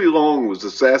right, Huey Long was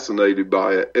assassinated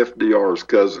by FDR's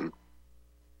cousin.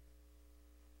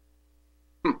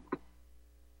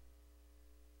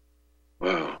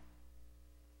 Wow.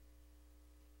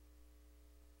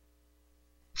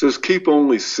 It says keep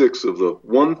only 6 of the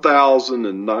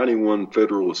 1,091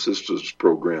 federal assistance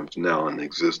programs now in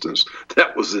existence.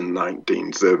 That was in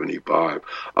 1975.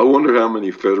 I wonder how many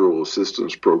federal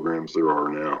assistance programs there are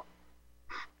now.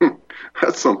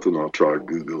 That's something I'll try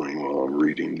Googling while I'm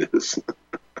reading this.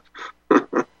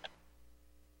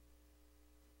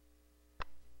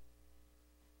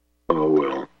 Oh,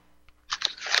 well.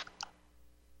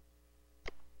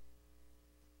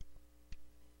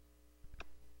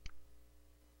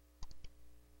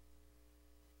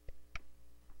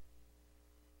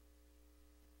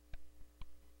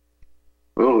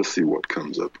 Well, let's see what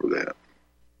comes up with that.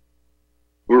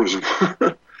 Where's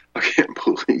I can't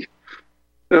believe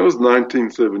that was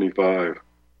 1975.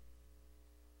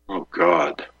 Oh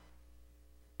God.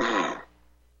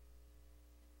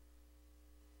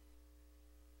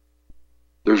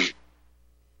 There's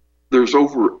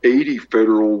over 80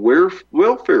 federal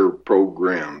welfare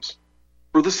programs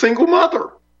for the single mother.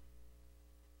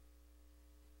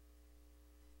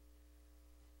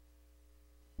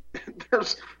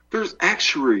 There's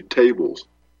actuary tables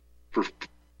for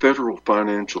federal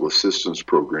financial assistance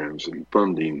programs and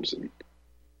fundings, and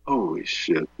holy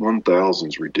shit,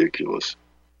 1,000's ridiculous.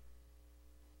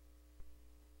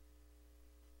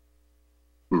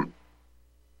 I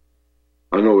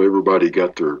know everybody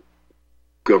got their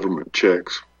government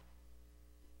checks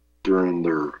during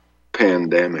their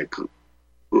pandemic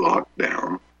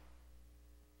lockdown.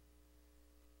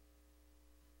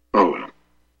 Oh well.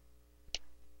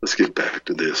 Let's get back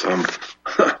to this.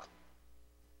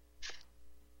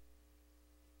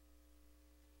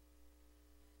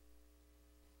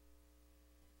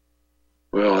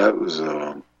 Well, that was,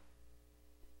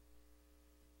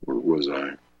 where was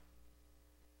I?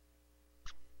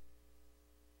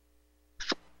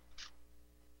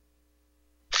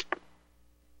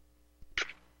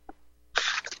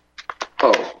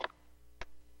 Oh,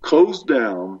 closed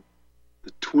down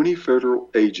the 20 federal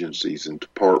agencies and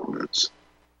departments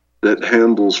that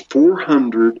handles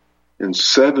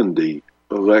 470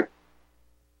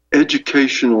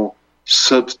 educational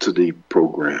subsidy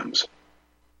programs.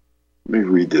 Let me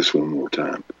read this one more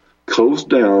time. closed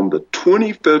down the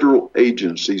 20 federal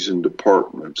agencies and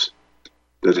departments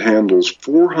that handles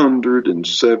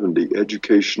 470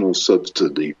 educational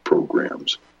subsidy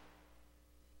programs.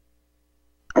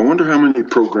 I wonder how many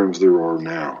programs there are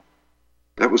now.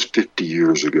 That was 50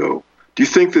 years ago. Do you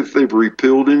think that they've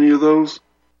repealed any of those?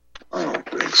 I don't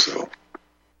think so.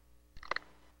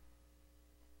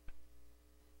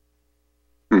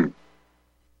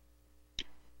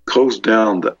 Closed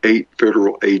down the 8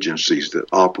 federal agencies that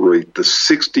operate the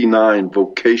 69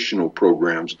 vocational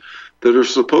programs that are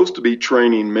supposed to be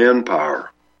training manpower.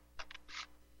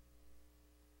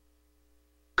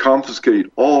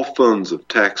 Confiscate all funds of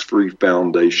tax-free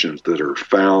foundations that are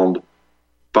found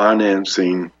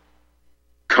financing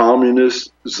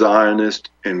communist,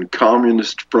 Zionist, and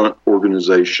communist front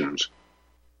organizations,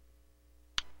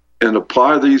 and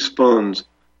apply these funds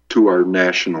to our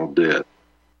national debt.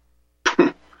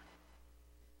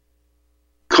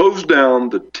 Close down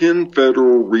the 10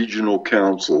 federal regional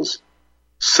councils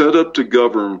set up to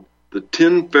govern the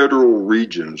 10 federal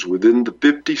regions within the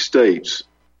 50 states.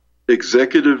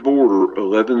 Executive Order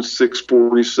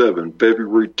 11647,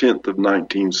 February 10th of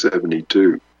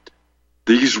 1972.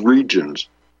 These regions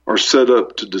are set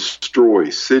up to destroy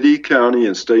city, county,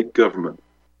 and state government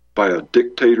by a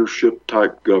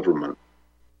dictatorship-type government.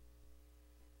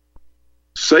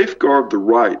 Safeguard the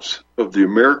rights of the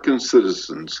American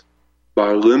citizens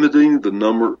by limiting the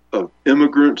number of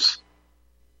immigrants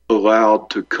allowed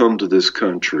to come to this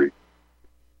country,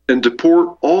 and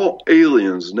deport all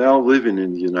aliens now living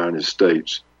in the United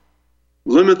States.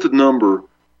 Limit the number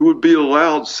who would be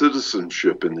allowed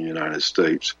citizenship in the United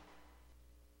States.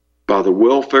 By the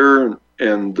welfare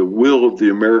and the will of the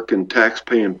American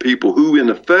taxpaying people, who in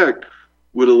effect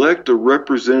would elect a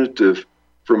representative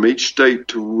from each state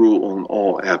to rule on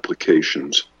all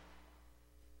applications.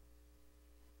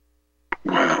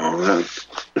 Wow,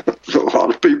 a lot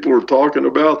of people are talking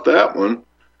about that one.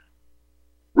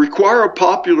 Require a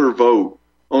popular vote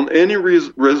on any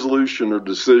resolution or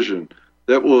decision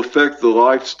that will affect the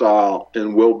lifestyle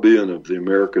and well-being of the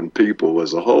American people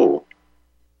as a whole.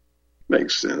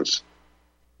 Makes sense.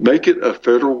 Make it a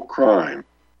federal crime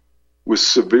with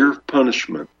severe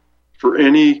punishment for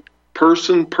any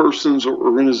person, persons, or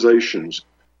organizations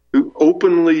who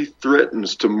openly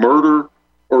threatens to murder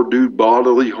or do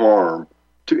bodily harm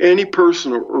to any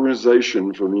person or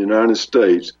organization from the United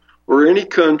States or any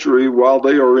country while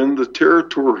they are in the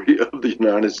territory of the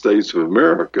United States of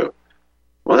America.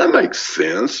 Well, that makes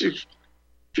sense. If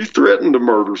you threaten to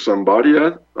murder somebody,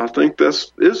 I think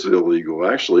that is illegal,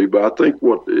 actually, but I think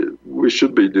what we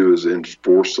should be doing is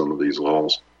enforce some of these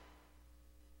laws.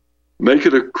 Make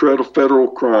it a federal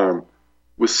crime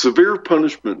with severe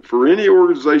punishment for any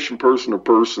organization, person, or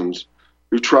persons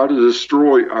who try to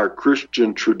destroy our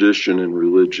Christian tradition and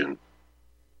religion,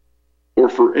 or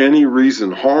for any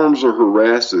reason harms or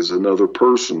harasses another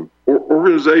person or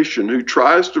organization who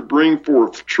tries to bring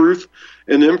forth truth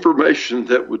and information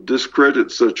that would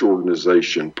discredit such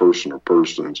organization, person, or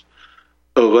persons.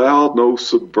 Allow no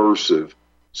subversive,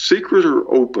 secret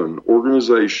or open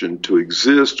organization to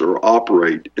exist or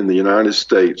operate in the United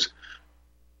States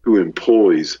who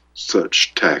employs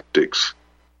such tactics.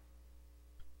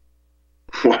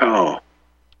 Wow.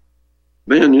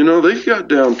 Man, they got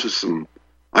down to some,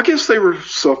 I guess they were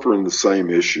suffering the same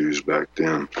issues back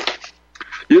then.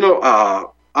 I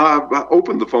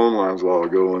opened the phone lines a while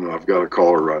ago, and I've got a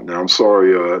caller right now. I'm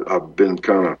sorry, I've been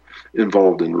kind of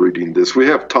involved in reading this. We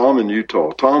have Tom in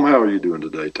Utah. Tom, how are you doing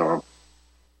today, Tom?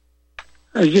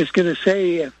 I was just going to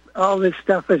say, if all this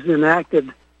stuff is enacted,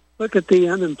 look at the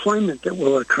unemployment that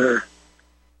will occur.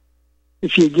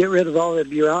 If you get rid of all the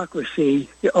bureaucracy,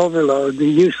 the overload, the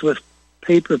useless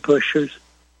paper pushers,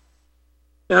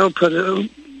 that'll put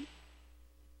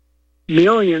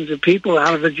millions of people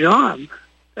out of a job.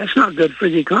 That's not good for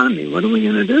the economy. What are we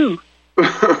going to do?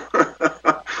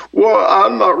 Well,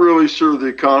 I'm not really sure the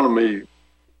economy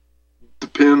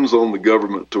depends on the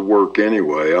government to work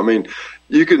anyway. I mean,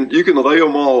 you can lay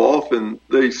them all off and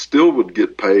they still would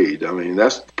get paid. I mean,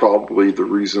 that's probably the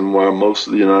reason why most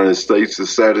of the United States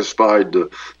is satisfied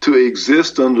to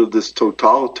exist under this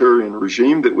totalitarian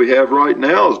regime that we have right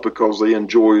now, is because they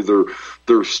enjoy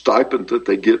their stipend that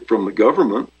they get from the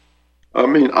government. I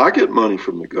mean, I get money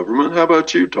from the government. How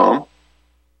about you, Tom?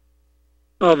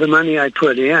 Well, the money I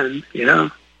put in,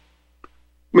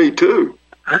 Me too.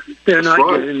 They're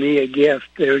not giving me a gift.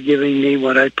 They're giving me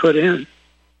what I put in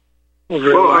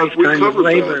over a lifetime of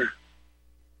labor. That.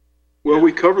 Well,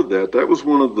 we covered that. That was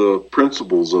one of the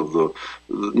principles of the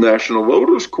National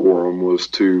Voters Quorum, was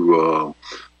to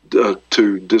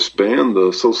to disband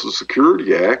the Social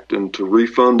Security Act and to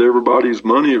refund everybody's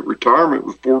money at retirement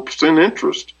with 4%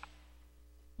 interest.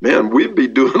 Man, we'd be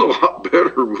doing a lot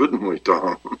better, wouldn't we,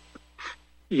 Tom?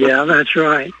 Yeah, that's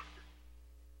right.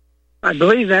 I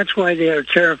believe that's why they are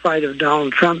terrified of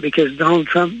Donald Trump, because Donald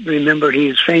Trump, remember,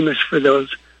 he's famous for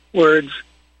those words,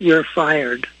 "You're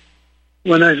fired."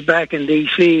 When I was back in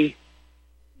D.C.,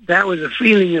 that was a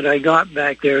feeling that I got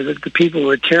back there, that the people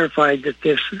were terrified that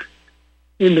this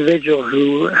individual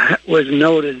who was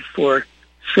noted for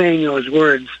saying those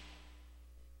words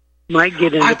might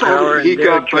get into power and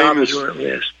their jobs were at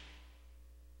risk.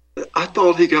 I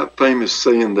thought he got famous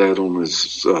saying that on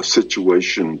his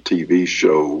Situation TV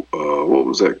show. What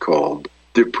was that called?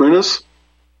 The Apprentice?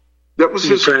 That was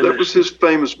his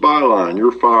famous byline,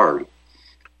 "You're fired."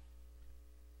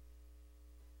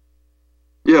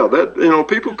 Yeah, that,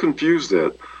 people confuse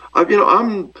that. I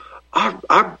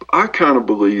kind of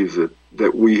believe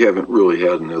that we haven't really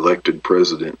had an elected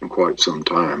president in quite some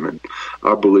time, and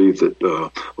I believe that,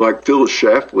 like Phyllis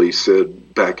Schlafly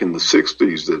said back in the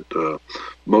 '60s, that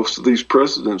most of these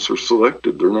presidents are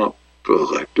selected; they're not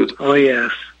elected. Oh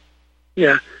yes,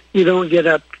 yeah. You don't get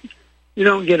up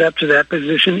to that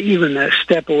position, even a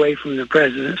step away from the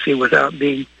presidency, without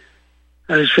being,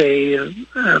 I would say,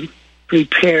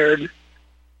 prepared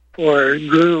or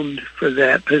groomed for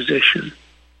that position.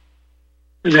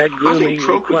 And that grooming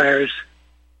requires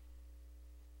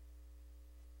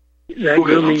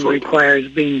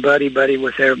being buddy-buddy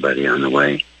with everybody on the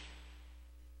way.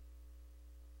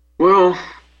 Well,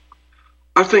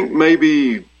 I think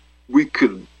maybe we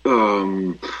could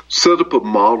set up a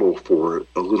model for it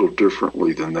a little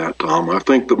differently than that, Tom. I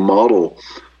think the model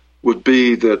would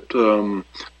be that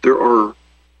there are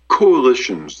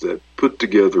coalitions that put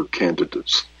together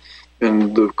candidates.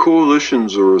 And the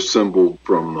coalitions are assembled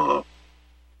from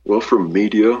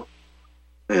media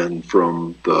and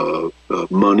from the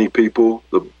money people,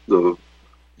 the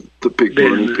big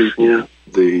business, money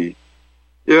people,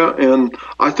 and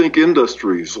I think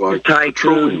industries like the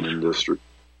petroleum industry.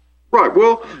 Right.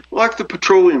 Well, like the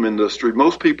petroleum industry,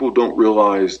 most people don't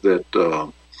realize that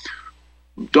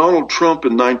Donald Trump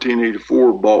in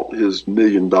 1984 bought his $1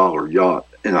 million yacht,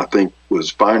 and I think was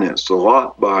financed a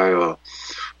lot by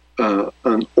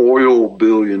an oil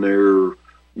billionaire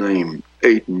named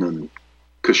Adnan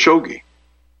Khashoggi.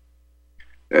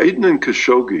 Adnan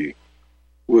Khashoggi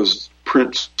was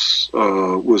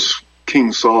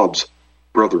King Saud's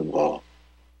brother-in-law,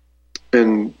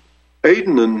 and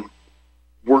Adnan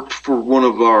worked for one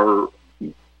of our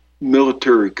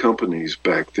military companies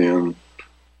back then.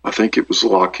 I think it was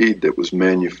Lockheed that was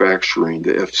manufacturing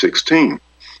the F-16.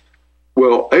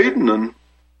 Well, Adnan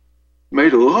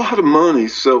made a lot of money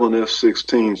selling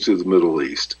F-16s to the Middle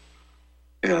East,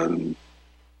 and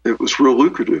it was real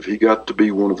lucrative. He got to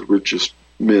be one of the richest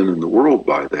men in the world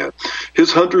by that.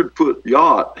 His 100-foot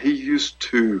yacht he used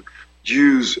to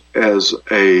use as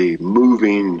a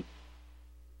moving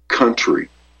country.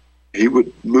 He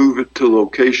would move it to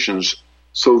locations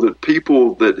so that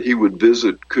people that he would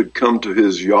visit could come to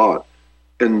his yacht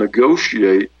and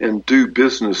negotiate and do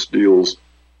business deals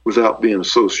without being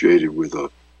associated with a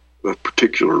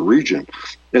particular region.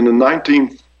 And in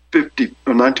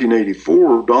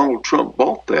 1984, Donald Trump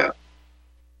bought that.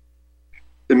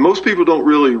 And most people don't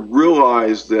really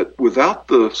realize that without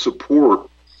the support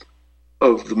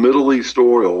of the Middle East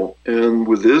oil and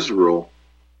with Israel,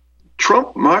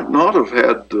 Trump might not have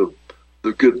had the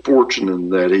good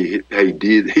fortune that he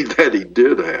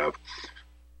did have.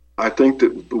 I think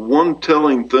that the one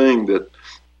telling thing that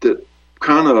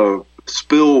kind of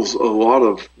spills a lot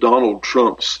of Donald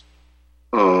Trump's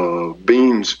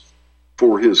beans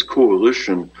for his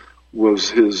coalition was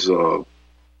his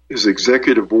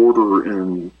executive order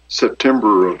in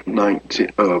September of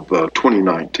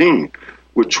 2019,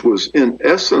 which was in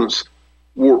essence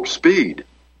warp speed.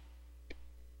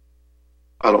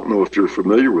 I don't know if you're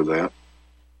familiar with that,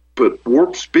 but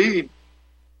warp speed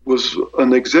was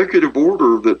an executive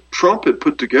order that Trump had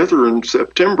put together in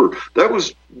September. That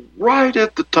was right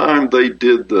at the time they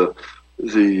did the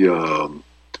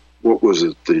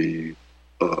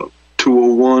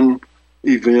 201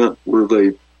 event where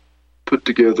they put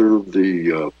together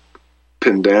the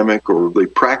pandemic, or they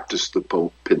practiced the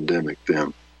pandemic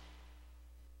then.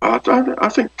 I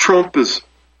think Trump is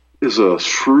a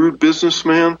shrewd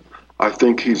businessman. I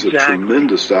think he's a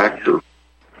tremendous actor.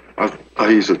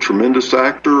 He's a tremendous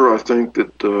actor. I think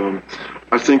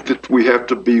that we have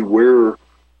to beware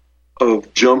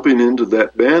of jumping into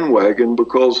that bandwagon,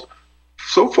 because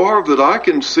so far that I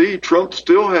can see, Trump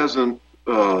still hasn't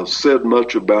said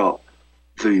much about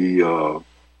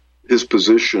his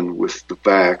position with the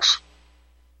vax.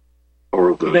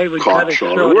 or the they would cop cut his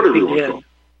shot, or throat whatever if you he want to did. call it.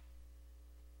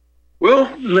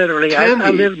 Well, Literally, I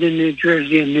lived in New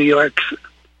Jersey and New York.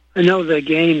 I know the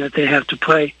game that they have to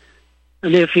play.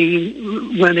 And if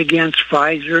he went against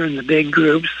Pfizer and the big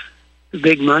groups, the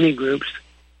big money groups,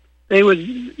 they would,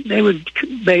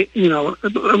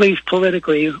 at least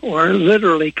politically or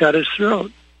literally cut his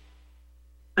throat.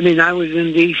 I mean, I was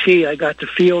in D.C. I got to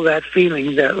feel that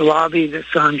feeling, that lobby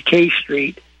that's on K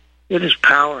Street. It is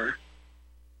power.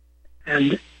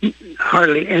 And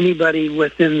hardly anybody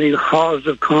within the halls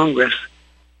of Congress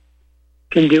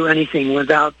can do anything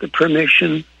without the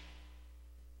permission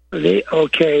or the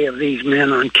okay of these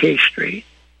men on K Street.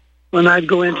 When I'd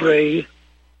go into a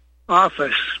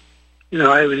office,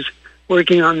 I was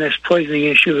working on this poisoning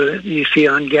issue that you see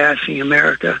on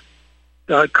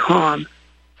GassingAmerica.com.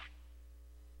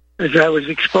 As I was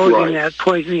exposing that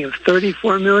poisoning of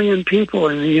 34 million people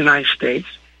in the United States,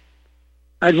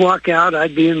 I'd walk out,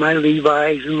 I'd be in my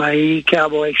Levi's and my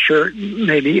cowboy shirt,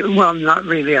 maybe, well, not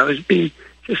really, I was being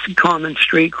just common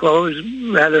street clothes,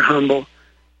 rather humble.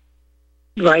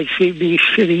 But I'd be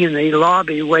sitting in the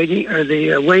lobby waiting, or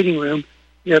the waiting room,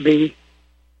 there'd be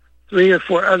 3 or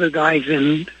 4 other guys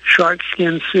in shark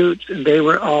skin suits, and they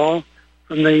were all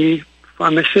from the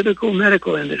pharmaceutical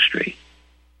medical industry.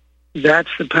 That's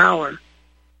the power.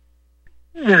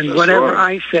 And That's whatever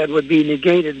right. I said would be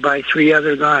negated by 3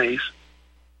 other guys.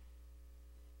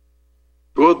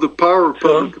 Well, the power of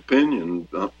public opinion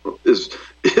is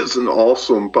an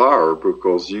awesome power,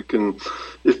 because you can,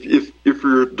 if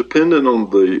you're dependent on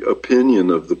the opinion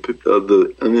of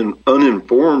the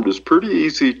uninformed, it's pretty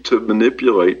easy to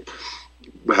manipulate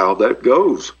how that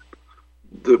goes.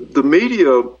 The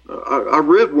media, I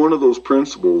read one of those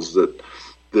principles that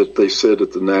they said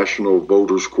at the National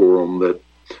Voters Quorum that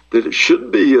it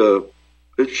should be a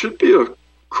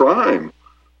crime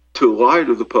to lie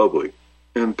to the public.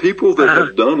 And people that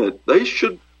have done it, they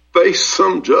should face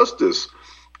some justice.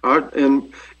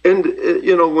 And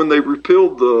when they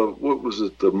repealed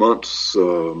the months,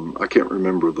 I can't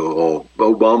remember the law.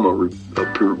 Obama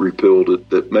repealed it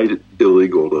that made it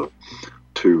illegal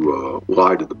to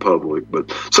lie to the public. But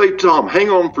say, Tom, hang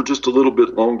on for just a little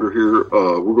bit longer here.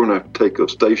 We're going to have to take a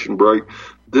station break.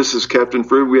 This is Captain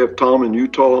Fred. We have Tom in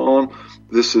Utah on.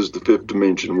 This is the Fifth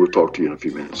Dimension. We'll talk to you in a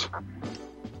few minutes.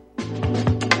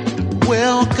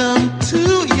 Welcome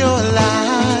to your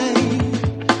life.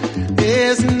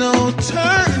 There's no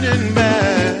turning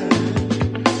back.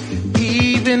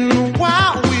 Even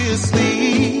while we're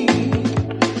asleep,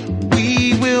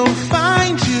 we will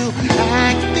find you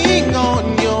acting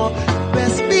on your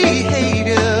best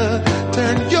behavior.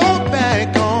 Turn your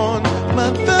back on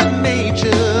Mother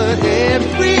Nature.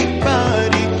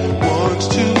 Everybody wants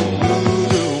to rule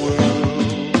the world.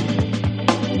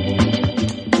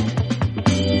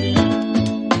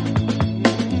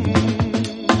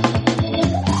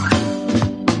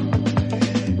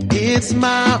 It's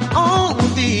my own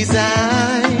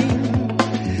design.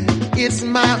 It's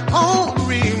my own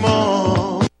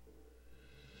remorse.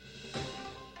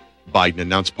 Biden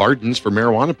announced pardons for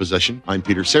marijuana possession. I'm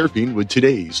Peter Serafine with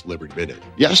today's Liberty Minute.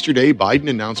 Yesterday, Biden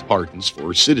announced pardons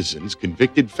for citizens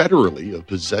convicted federally of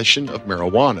possession of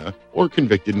marijuana or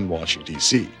convicted in Washington,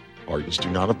 D.C. Pardons do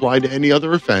not apply to any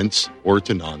other offense or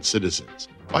to non-citizens.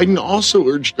 Biden also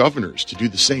urged governors to do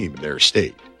the same in their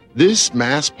state. This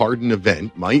mass pardon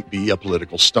event might be a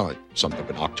political stunt, something of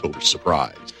an October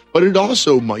surprise, but it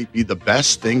also might be the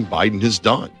best thing Biden has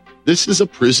done. This is a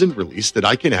prison release that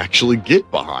I can actually get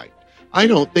behind. I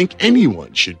don't think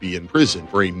anyone should be in prison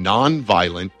for a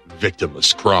non-violent,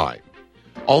 victimless crime.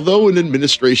 Although an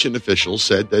administration official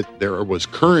said that there was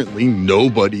currently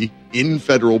nobody in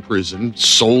federal prison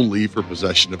solely for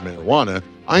possession of marijuana,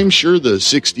 I'm sure the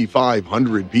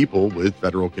 6,500 people with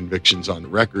federal convictions on the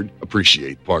record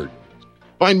appreciate pardons.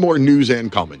 Find more news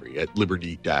and commentary at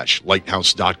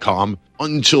liberty-lighthouse.com.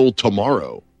 Until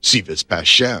tomorrow, Si vis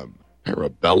pacem,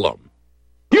 parabellum.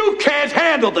 You can't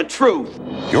handle the truth.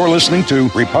 You're listening to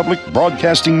Republic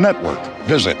Broadcasting Network.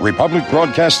 Visit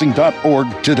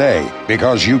republicbroadcasting.org today,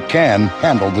 because you can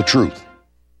handle the truth.